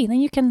take a key. Then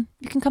you can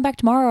come back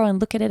tomorrow and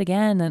look at it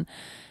again. And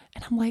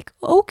I'm like,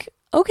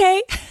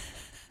 okay,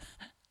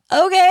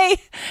 okay,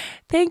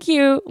 thank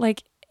you,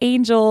 like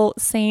angel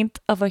saint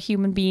of a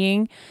human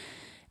being.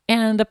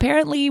 And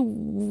apparently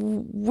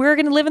we're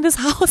going to live in this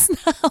house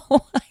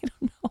now. I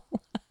don't know.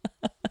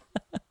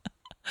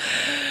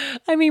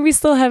 I mean, we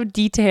still have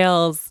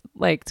details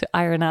like to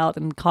iron out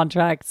and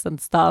contracts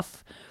and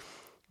stuff.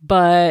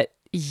 But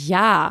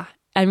yeah,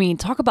 I mean,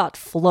 talk about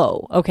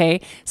flow. Okay.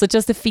 So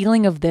just the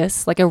feeling of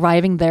this, like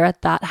arriving there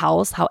at that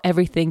house, how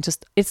everything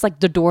it's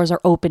like the doors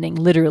are opening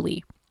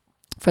literally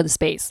for the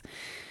space.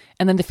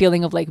 And then the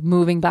feeling of like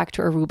moving back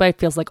to Aruba, it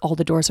feels like all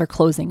the doors are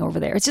closing over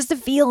there. It's just a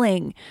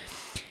feeling.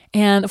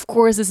 And of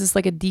course, this is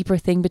like a deeper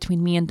thing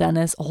between me and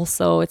Dennis.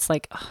 Also, it's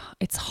like,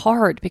 it's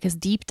hard because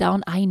deep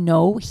down, I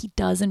know he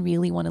doesn't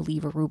really want to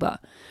leave Aruba.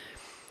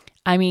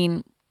 I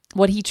mean,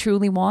 what he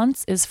truly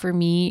wants is for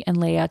me and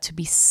Leia to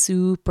be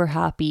super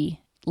happy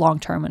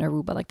long-term in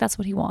Aruba. Like that's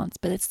what he wants,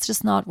 but it's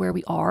just not where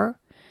we are.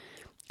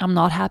 I'm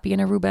not happy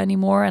in Aruba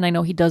anymore. And I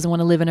know he doesn't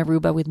want to live in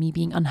Aruba with me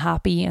being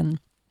unhappy. And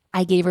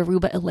I gave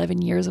Aruba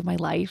 11 years of my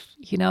life,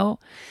 So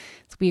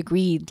we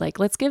agreed, like,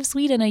 let's give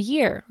Sweden a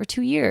year or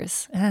 2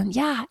 years. And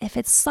yeah, if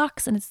it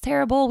sucks and it's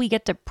terrible, we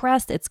get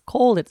depressed, it's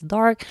cold, it's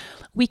dark,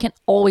 we can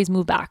always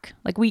move back.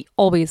 Like we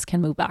always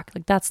can move back.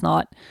 Like it's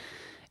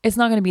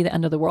not going to be the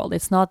end of the world.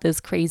 It's not this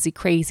crazy,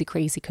 crazy,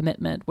 crazy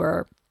commitment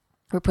where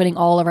we're putting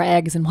all of our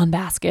eggs in one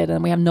basket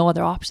and we have no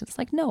other options.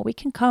 Like, no, we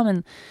can come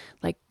and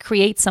like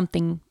create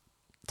something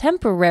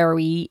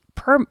temporarily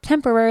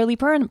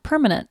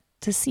permanent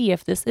to see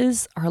if this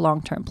is our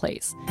long-term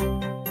place.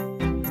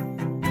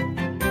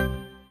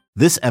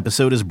 This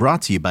episode is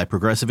brought to you by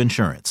Progressive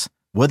Insurance.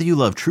 Whether you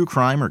love true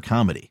crime or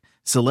comedy,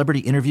 celebrity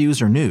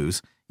interviews or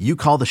news, you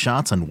call the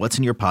shots on what's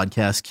in your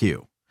podcast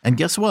queue. And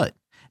guess what?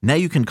 Now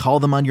you can call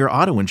them on your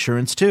auto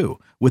insurance too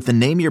with the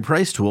Name Your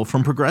Price tool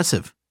from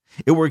Progressive.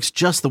 It works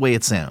just the way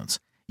it sounds.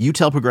 You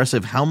tell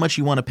Progressive how much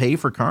you want to pay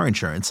for car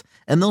insurance,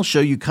 and they'll show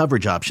you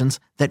coverage options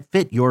that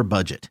fit your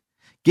budget.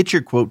 Get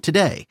your quote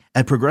today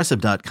at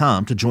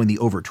Progressive.com to join the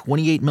over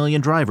 28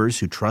 million drivers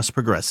who trust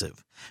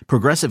Progressive.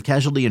 Progressive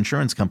Casualty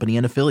Insurance Company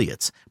and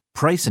Affiliates.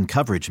 Price and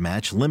coverage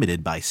match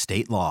limited by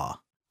state law.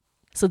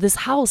 So this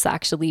house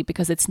actually,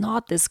 because it's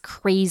not this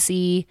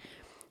crazy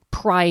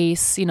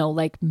price,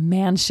 like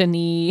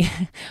mansion-y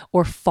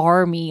or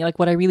farmy. Like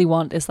what I really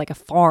want is like a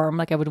farm.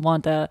 Like I would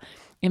want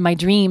in my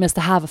dream is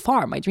to have a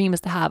farm. My dream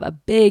is to have a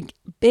big,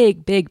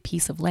 big, big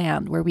piece of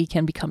land where we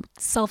can become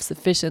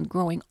self-sufficient,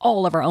 growing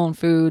all of our own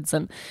foods.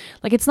 And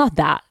like, it's not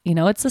that,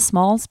 it's a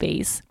small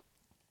space.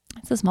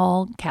 It's a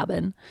small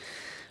cabin,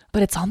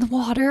 but it's on the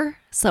water.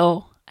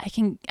 So I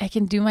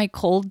can do my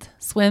cold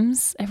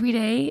swims every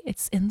day.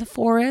 It's in the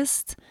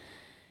forest.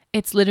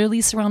 It's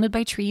literally surrounded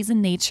by trees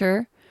and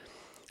nature.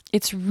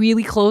 It's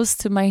really close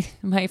to my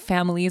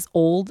family's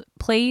old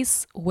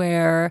place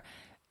where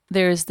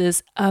there's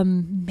this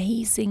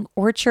amazing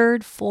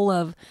orchard full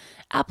of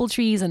apple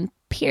trees and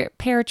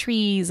pear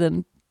trees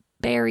and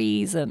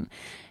berries and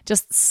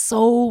just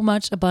so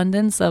much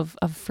abundance of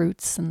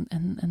fruits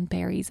and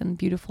berries and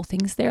beautiful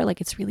things there. Like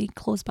it's really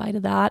close by to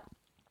that.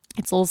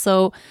 It's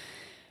also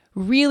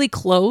really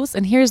close.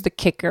 And here's the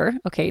kicker.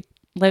 Okay,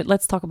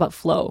 let's talk about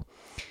flow.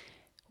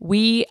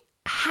 This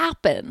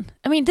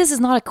is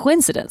not a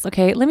coincidence,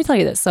 okay? Let me tell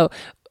you this. So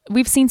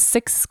we've seen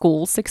 6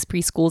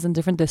 preschools in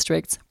different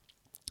districts.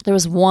 There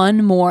was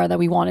one more that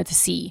we wanted to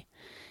see,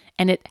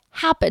 and it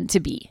happened to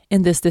be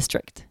in this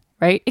district,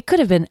 right?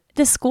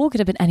 This school could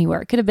have been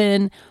anywhere. It could have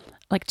been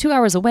like 2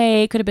 hours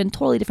away. It could have been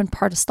totally different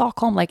part of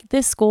Stockholm. Like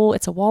this school,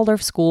 it's a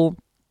Waldorf school,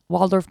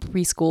 Waldorf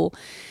preschool.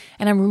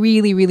 And I'm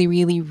really, really,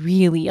 really,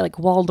 really like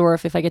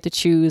Waldorf. If I get to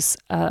choose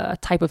a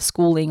type of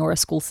schooling or a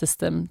school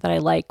system that I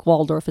like,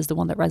 Waldorf is the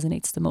one that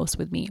resonates the most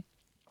with me.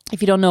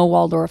 If you don't know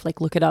Waldorf,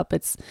 like look it up.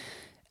 It's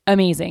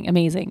amazing,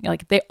 amazing.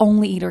 Like they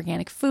only eat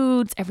organic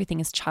foods. Everything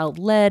is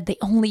child-led. They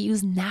only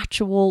use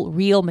natural,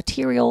 real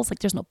materials. Like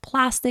there's no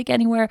plastic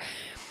anywhere.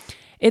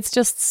 It's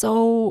just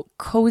so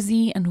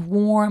cozy and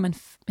warm and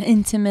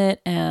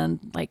intimate and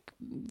like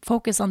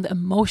focus on the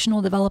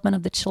emotional development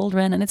of the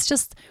children. And it's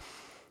just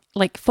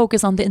like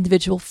focus on the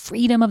individual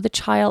freedom of the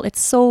child. It's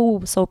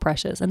so, so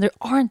precious. And there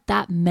aren't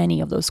that many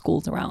of those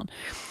schools around.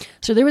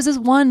 So there was this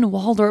one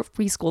Waldorf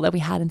preschool that we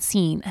hadn't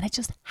seen, and it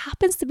just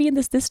happens to be in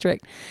this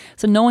district.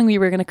 So knowing we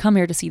were going to come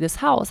here to see this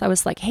house, I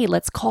was like, hey,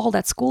 let's call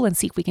that school and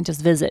see if we can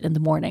just visit in the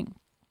morning.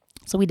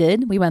 So we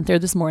did. We went there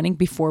this morning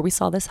before we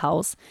saw this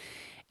house.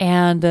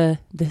 And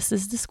this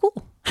is the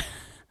school.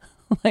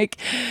 Like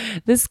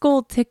this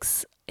school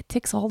ticks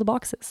all the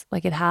boxes.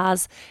 Like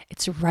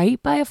it's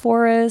right by a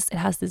forest. It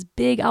has this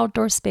big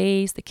outdoor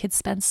space. The kids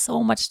spend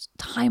so much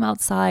time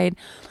outside.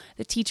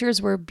 The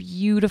teachers were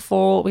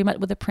beautiful. We met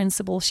with the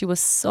principal. She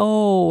was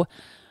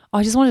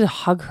I just wanted to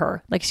hug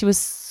her. Like she was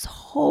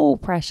so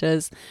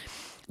precious.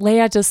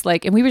 Leia just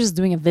like, and we were just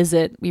doing a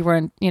visit. We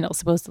weren't,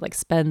 supposed to like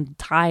spend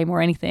time or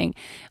anything.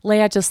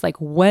 Leia just like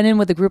went in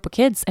with a group of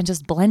kids and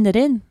just blended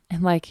in.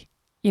 And like,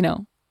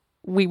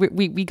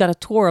 we got a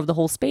tour of the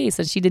whole space,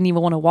 and she didn't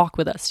even want to walk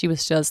with us. She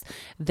was just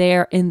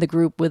there in the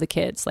group with the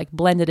kids, like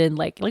blended in,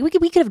 like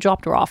we could have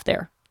dropped her off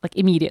there like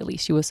immediately.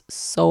 She was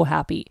so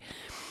happy.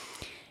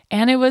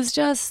 And it was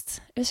just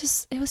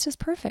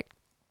perfect.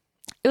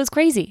 It was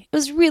crazy. It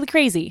was really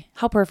crazy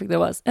how perfect it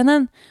was. And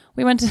then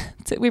we were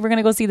going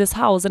to go see this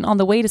house. And on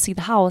the way to see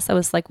the house, I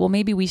was like, well,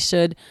 maybe we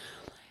should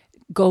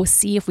go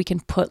see if we can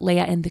put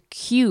Leia in the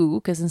queue,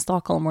 because in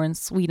Stockholm or in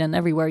Sweden,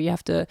 everywhere, you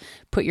have to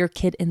put your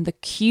kid in the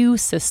queue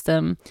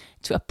system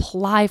to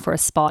apply for a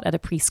spot at a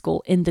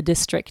preschool in the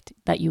district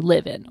that you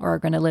live in or are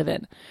going to live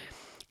in.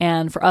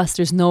 And for us,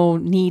 there's no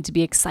need to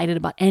be excited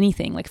about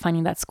anything like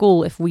finding that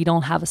school if we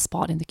don't have a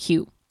spot in the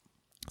queue.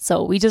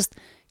 So we just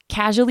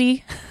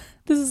casually,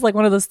 this is like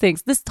one of those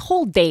things, this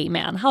whole day,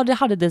 man, how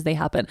did this day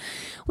happen?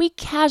 We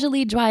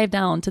casually drive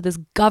down to this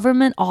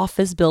government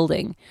office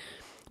building,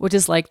 which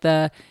is like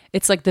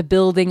it's like the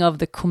building of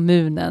the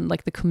kommunen,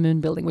 like the kommun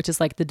building, which is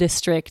like the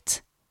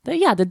district,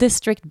 the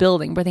district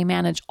building where they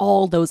manage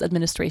all those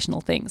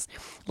administrational things,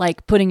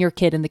 like putting your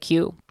kid in the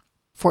queue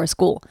for a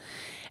school.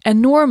 And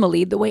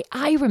normally, the way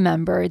I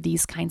remember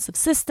these kinds of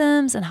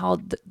systems and how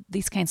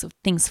these kinds of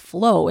things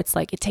flow, it's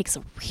like it takes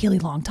a really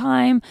long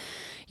time.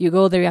 You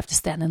go there, you have to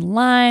stand in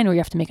line or you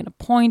have to make an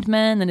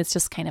appointment, and it's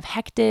just kind of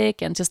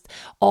hectic, and just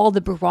all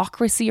the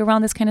bureaucracy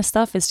around this kind of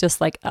stuff is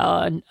just like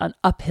an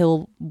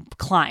uphill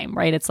climb,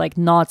 right? It's like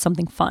not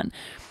something fun.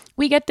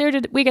 We get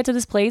to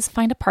this place,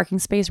 find a parking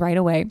space right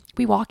away.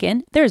 We walk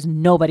in, there's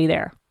nobody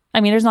there.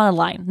 I mean, there's not a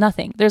line,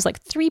 nothing. There's like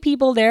 3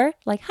 people there,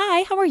 like,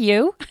 hi, how are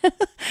you?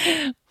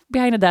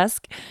 Behind a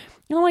desk.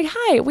 And I'm like,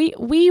 hi,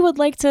 we would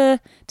like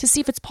to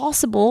see if it's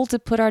possible to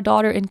put our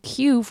daughter in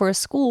queue for a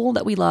school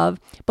that we love,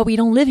 but we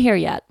don't live here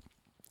yet.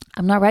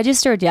 I'm not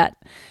registered yet.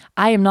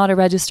 I am not a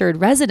registered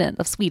resident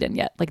of Sweden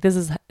yet. Like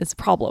it's a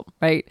problem,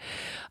 right?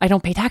 I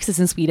don't pay taxes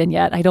in Sweden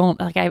yet. I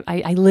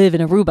live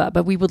in Aruba,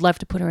 but we would love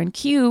to put her in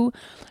queue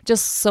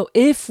just so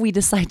if we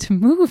decide to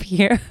move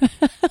here.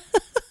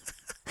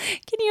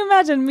 Can you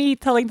imagine me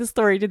telling the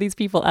story to these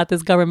people at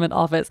this government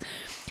office?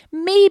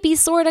 Maybe,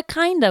 sort of,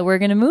 kind of, we're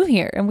going to move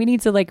here and we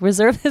need to like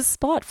reserve this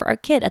spot for our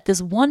kid at this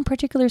one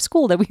particular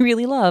school that we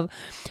really love,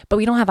 but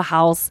we don't have a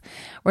house.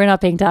 We're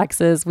not paying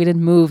taxes. We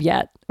didn't move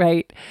yet,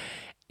 right?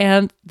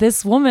 And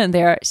this woman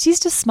there,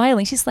 she's just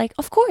smiling. She's like,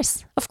 of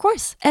course,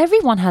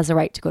 everyone has a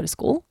right to go to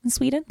school in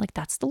Sweden. Like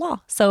that's the law.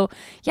 So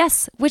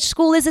yes, which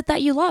school is it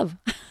that you love?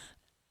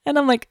 And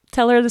I'm like,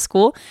 tell her the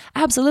school.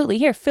 Absolutely.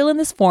 Here, fill in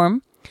this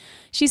form.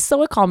 She's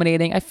so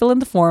accommodating. I fill in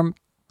the form.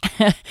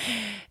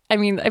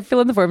 I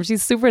fill in the form.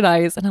 She's super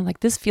nice. And I'm like,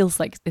 this feels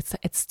like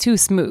it's too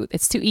smooth.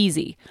 It's too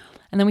easy.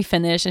 And then we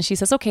finish and she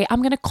says, okay,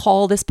 I'm going to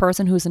call this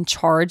person who's in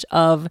charge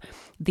of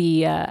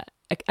the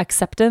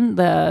acceptance,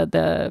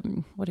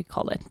 what do you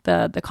call it?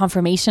 The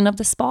confirmation of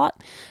the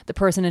spot, the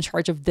person in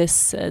charge of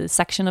this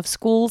section of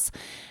schools.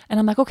 And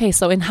I'm like, okay,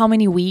 so in how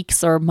many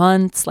weeks or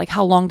months, like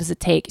how long does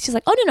it take? She's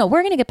like, oh, no,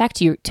 we're going to get back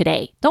to you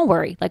today. Don't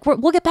worry. Like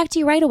we'll get back to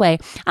you right away.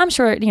 I'm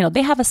sure,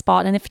 they have a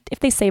spot. And if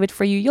they save it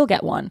for you, you'll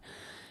get one.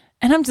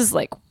 And I'm just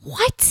like,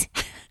 what?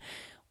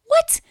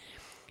 What?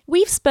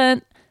 We've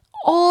spent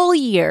all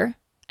year,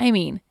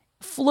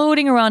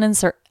 floating around in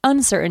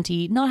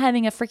uncertainty, not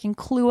having a freaking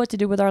clue what to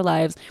do with our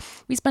lives.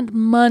 We spent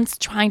months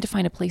trying to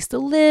find a place to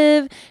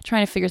live,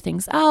 trying to figure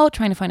things out,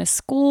 trying to find a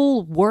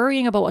school,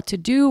 worrying about what to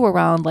do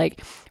around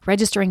like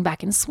registering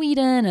back in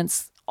Sweden. And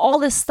all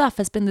this stuff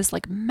has been this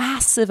like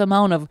massive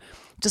amount of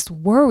just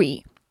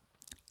worry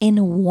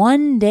in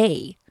one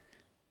day,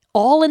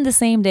 all in the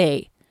same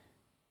day.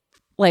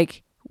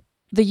 Like,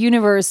 the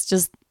universe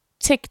just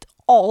ticked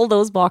all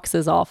those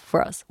boxes off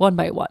for us one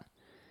by one.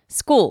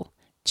 School,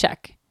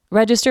 check.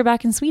 Register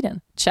back in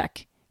Sweden,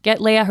 check. Get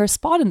Leia her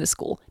spot in the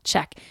school,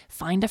 check.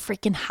 Find a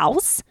freaking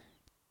house,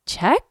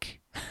 check.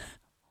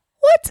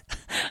 What?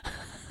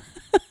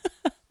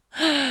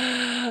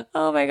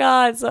 Oh my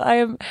God. So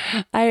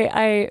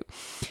I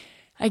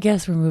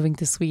guess we're moving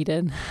to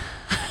Sweden.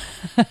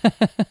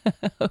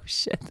 Oh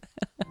shit.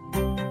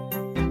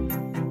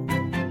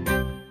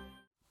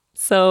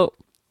 So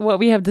what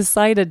we have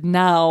decided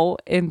now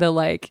in the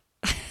like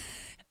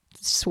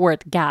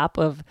short gap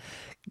of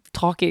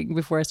talking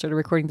before I started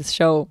recording this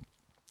show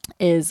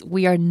is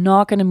we are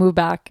not going to move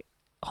back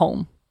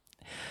home.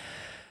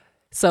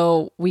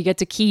 So we get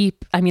to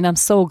keep, I mean, I'm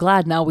so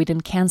glad now we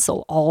didn't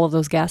cancel all of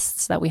those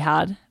guests that we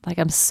had. Like,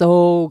 I'm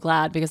so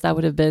glad, because that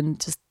would have been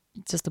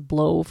just a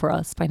blow for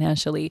us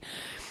financially.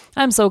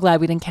 I'm so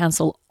glad we didn't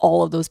cancel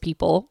all of those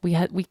people. We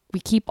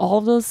keep all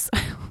of those,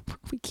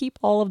 we keep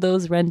all of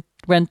those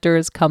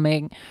renters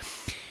coming.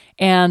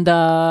 And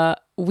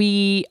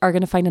we are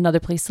going to find another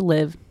place to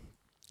live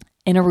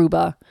in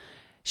Aruba,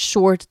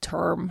 short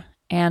term.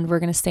 And we're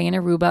going to stay in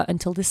Aruba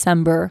until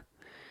December,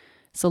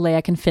 so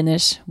Leia can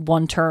finish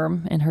one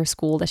term in her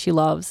school that she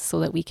loves, so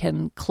that we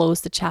can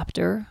close the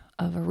chapter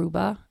of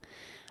Aruba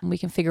and we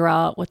can figure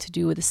out what to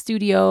do with the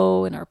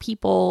studio and our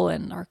people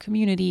and our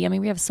community. I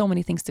mean, we have so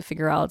many things to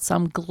figure out. So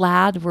I'm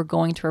glad we're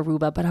going to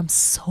Aruba, but I'm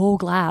so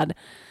glad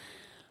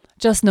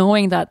just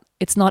knowing that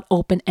it's not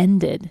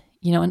open-ended.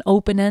 You know, an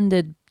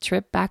open-ended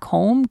trip back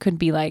home could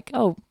be like,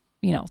 oh,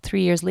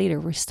 3 years later,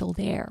 we're still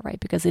there, right?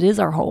 Because it is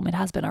our home. It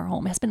has been our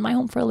home. It has been my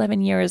home for 11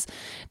 years.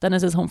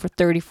 Dennis's home for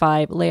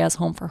 35. Leia's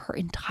home for her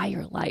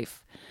entire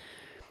life.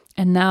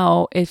 And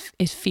now it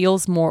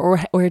feels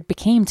more, or it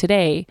became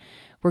today,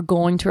 we're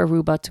going to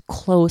Aruba to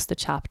close the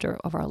chapter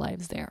of our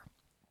lives there.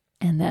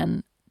 And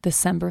then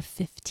December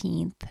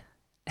 15th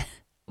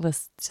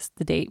was just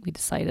the date we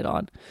decided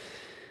on.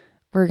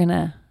 We're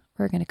gonna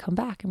come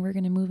back and we're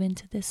gonna move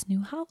into this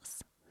new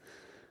house.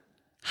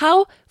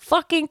 How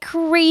fucking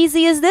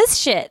crazy is this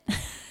shit?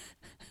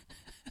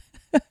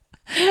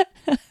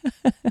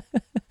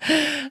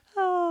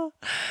 Oh,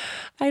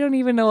 I don't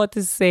even know what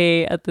to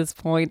say at this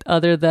point,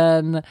 other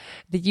than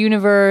the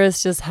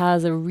universe just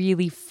has a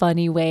really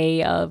funny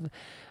way of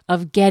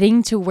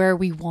getting to where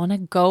we want to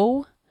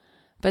go,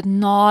 but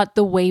not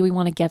the way we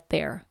want to get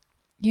there.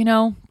 You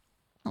know?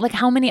 Like,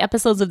 how many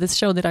episodes of this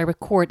show did I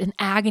record in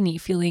agony,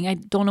 feeling I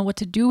don't know what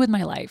to do with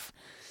my life?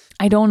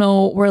 I don't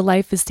know where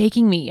life is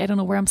taking me. I don't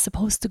know where I'm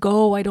supposed to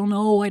go. I don't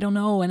know.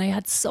 And I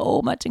had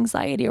so much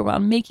anxiety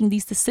around making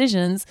these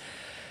decisions.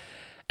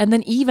 And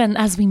then even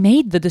as we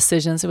made the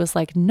decisions, it was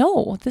like,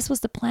 no, this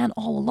was the plan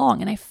all along.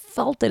 And I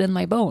felt it in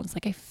my bones.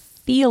 Like, I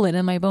feel it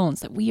in my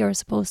bones that we are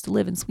supposed to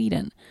live in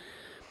Sweden.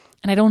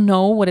 And I don't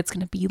know what it's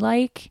going to be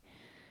like.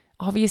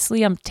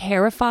 Obviously, I'm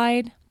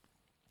terrified.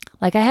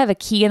 Like, I have a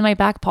key in my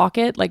back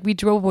pocket. Like, we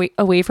drove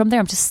away from there.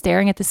 I'm just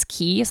staring at this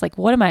key. It's like,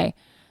 what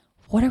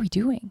are we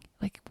doing?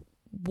 Like,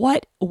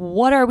 what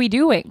are we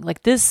doing?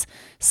 Like, this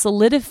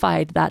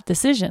solidified that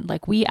decision.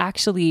 Like, we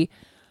actually,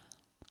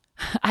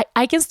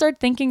 I can start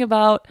thinking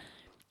about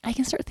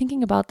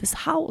this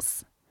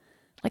house,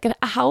 like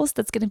a house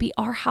that's going to be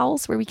our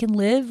house, where we can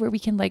live, where we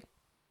can like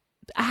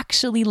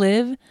actually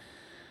live.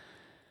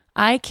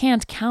 I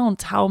can't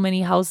count how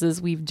many houses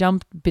we've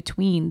jumped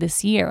between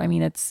this year. I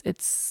mean,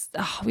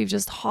 we've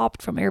just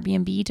hopped from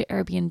Airbnb to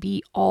Airbnb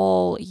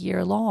all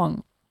year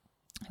long.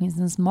 I mean,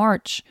 since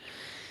March.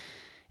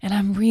 And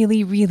I'm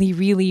really, really,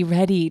 really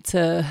ready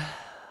to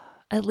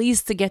at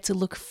least to get to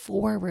look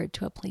forward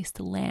to a place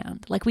to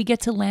land. Like, we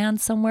get to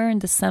land somewhere in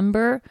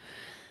December.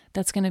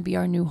 That's going to be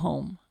our new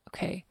home.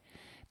 Okay.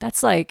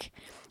 That's like,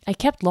 I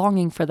kept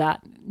longing for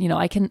that. You know,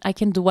 I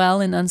can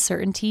dwell in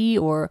uncertainty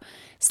or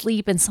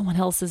sleep in someone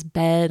else's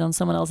bed, on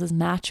someone else's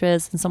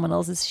mattress, and someone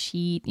else's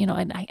sheet. You know,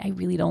 and I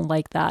really don't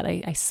like that.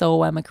 I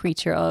so am a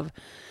creature of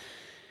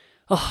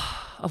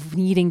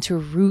needing to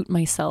root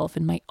myself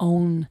in my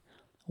own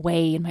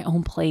way, in my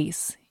own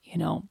place, you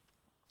know.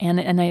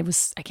 And I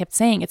kept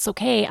saying, it's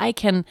okay.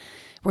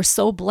 We're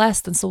so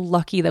blessed and so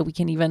lucky that we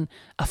can even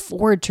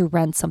afford to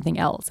rent something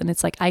else. And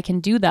it's like, I can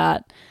do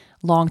that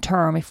long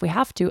term if we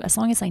have to, as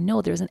long as I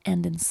know there's an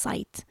end in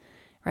sight,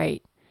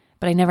 right?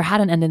 But I never had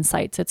an end in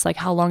sight. So it's like,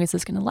 how long is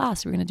this going to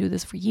last? We're going to do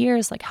this for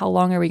years. Like, how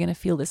long are we going to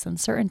feel this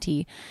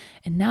uncertainty?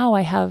 And now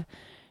I have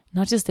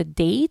not just a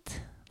date,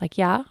 like,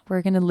 yeah,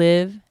 we're going to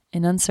live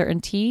in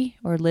uncertainty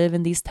or live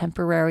in these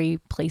temporary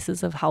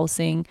places of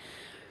housing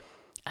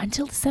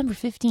until December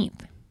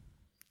 15th.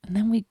 And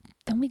then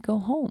we go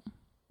home.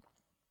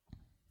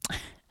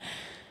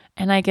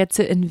 And I get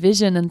to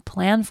envision and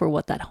plan for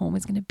what that home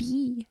is going to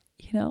be.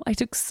 You know, I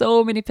took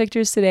so many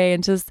pictures today,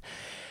 and just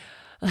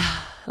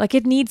like,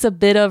 it needs a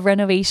bit of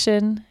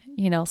renovation,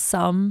 you know,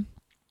 some,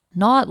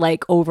 not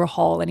like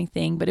overhaul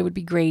anything, but it would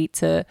be great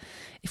to,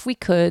 if we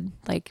could,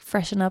 like,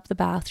 freshen up the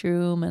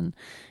bathroom and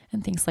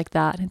things like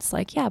that. And it's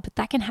like, yeah, but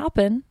that can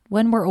happen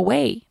when we're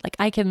away. Like,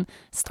 I can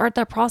start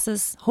that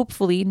process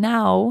hopefully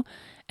now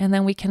And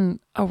then we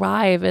can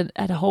arrive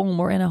at a home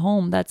or in a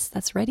home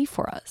that's ready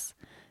for us,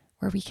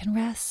 where we can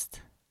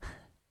rest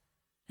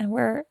and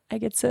where I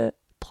get to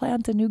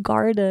plant a new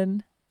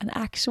garden, an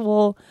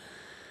actual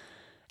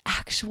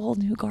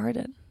new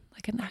garden,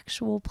 like an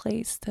actual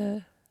place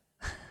to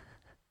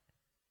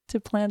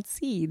plant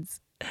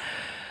seeds.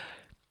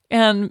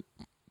 And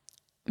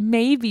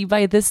maybe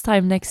by this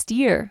time next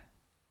year,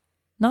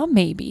 not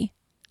maybe,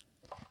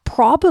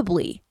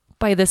 probably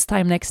by this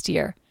time next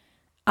year,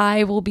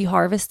 I will be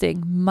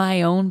harvesting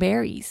my own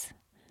berries.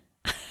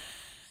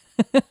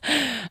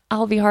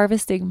 I'll be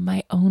harvesting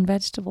my own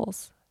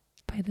vegetables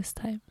by this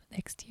time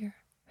next year.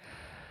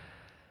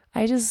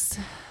 I'm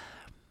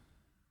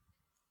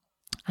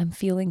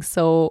feeling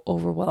so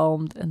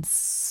overwhelmed and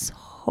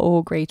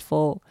so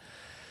grateful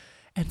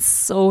and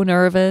so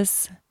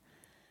nervous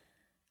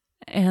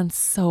and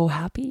so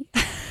happy.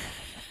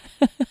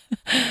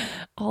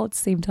 All at the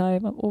same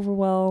time. I'm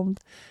overwhelmed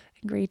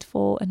and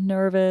grateful and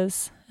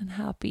nervous and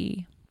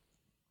happy.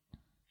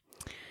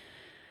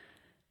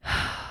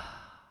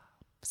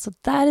 So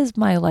that is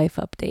my life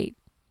update.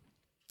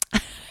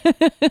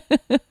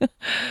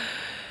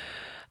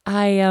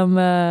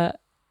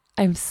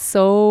 I'm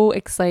so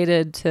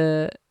excited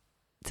to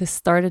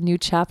start a new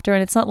chapter.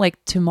 And it's not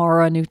like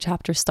tomorrow a new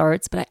chapter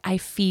starts, but I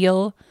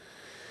feel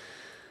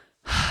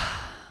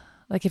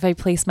like if I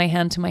place my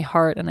hand to my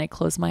heart and I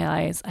close my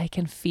eyes, I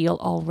can feel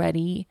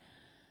already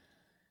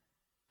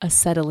a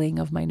settling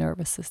of my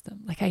nervous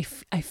system. Like I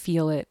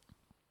feel it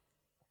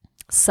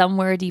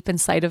somewhere deep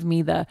inside of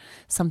me,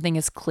 something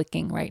is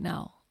clicking right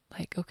now.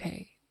 Like,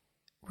 okay,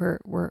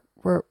 we're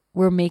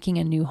making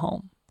a new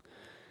home,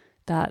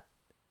 that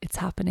it's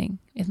happening.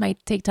 It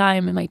might take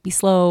time. It might be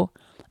slow.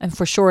 And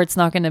for sure, it's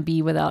not going to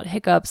be without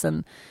hiccups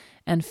and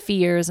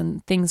fears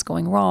and things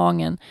going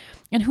wrong.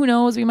 And who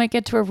knows, we might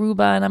get to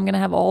Aruba and I'm going to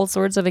have all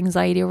sorts of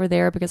anxiety over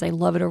there because I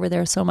love it over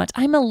there so much.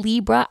 I'm a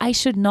Libra. I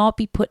should not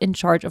be put in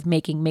charge of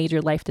making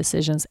major life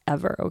decisions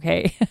ever.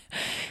 Okay.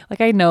 Like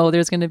I know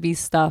there's going to be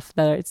stuff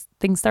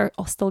things are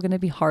still going to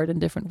be hard in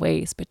different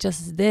ways, but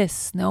just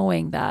this,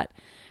 knowing that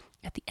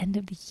at the end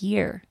of the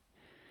year,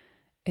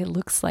 it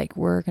looks like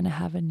we're going to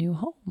have a new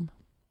home.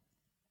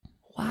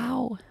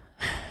 Wow.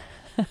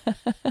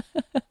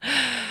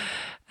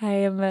 I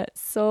am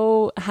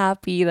so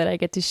happy that I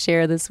get to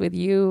share this with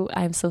you.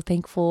 I'm so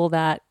thankful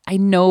that I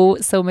know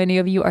so many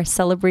of you are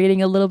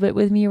celebrating a little bit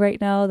with me right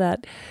now,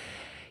 that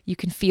you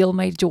can feel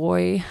my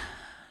joy,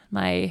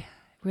 my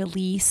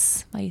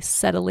release, my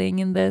settling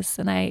in this.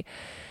 And I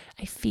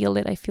feel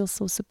it. I feel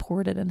so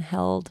supported and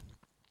held.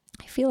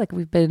 I feel like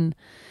we've been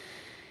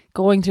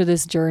going through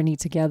this journey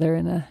together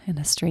in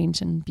a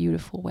strange and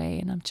beautiful way.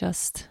 And I'm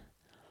just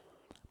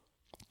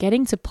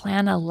getting to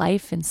plan a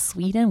life in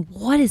Sweden.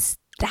 What is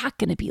that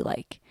going to be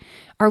like?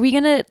 Are we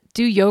going to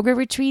do yoga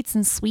retreats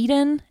in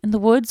Sweden in the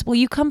woods? Will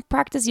you come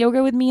practice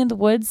yoga with me in the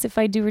woods if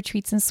I do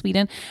retreats in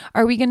Sweden?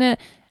 Are we going to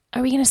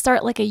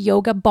start like a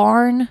yoga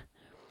barn?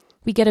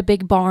 We get a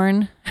big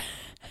barn.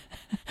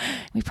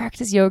 We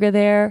practice yoga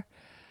there.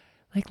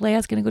 Like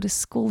Leia's going to go to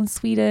school in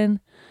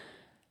Sweden.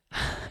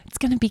 It's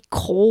going to be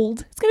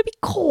cold. It's going to be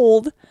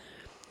cold.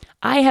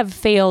 I have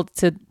failed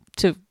to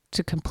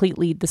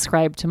completely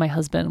describe to my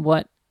husband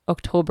what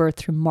October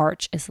through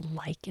March is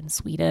like in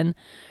Sweden.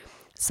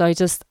 So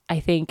I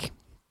think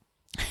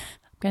I'm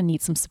going to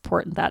need some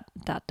support in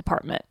that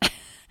department.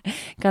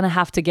 Going to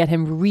have to get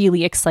him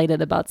really excited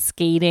about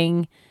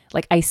skating,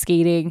 like ice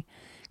skating,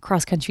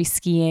 cross-country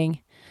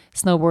skiing,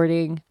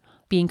 snowboarding,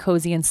 being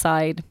cozy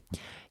inside.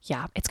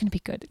 Yeah, it's going to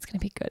be good. It's going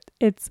to be good.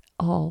 It's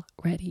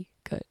already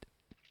good.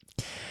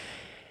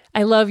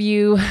 I love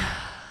you.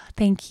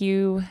 Thank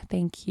you.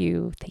 Thank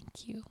you.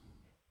 Thank you.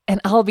 And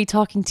I'll be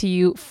talking to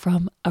you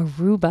from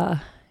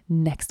Aruba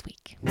next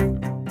week.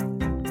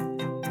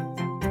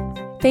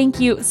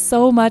 Thank you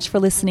so much for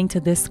listening to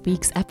this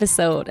week's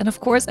episode. And of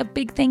course, a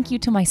big thank you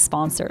to my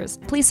sponsors.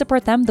 Please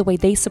support them the way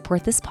they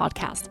support this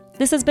podcast.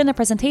 This has been a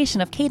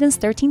presentation of Cadence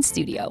 13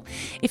 Studio.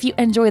 If you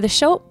enjoy the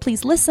show,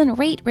 please listen,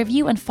 rate,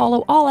 review, and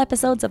follow all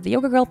episodes of the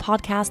Yoga Girl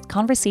podcast,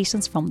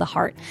 Conversations from the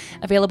Heart.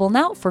 Available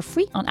now for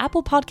free on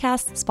Apple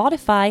Podcasts,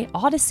 Spotify,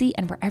 Odyssey,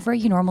 and wherever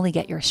you normally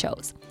get your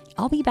shows.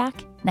 I'll be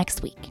back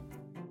next week.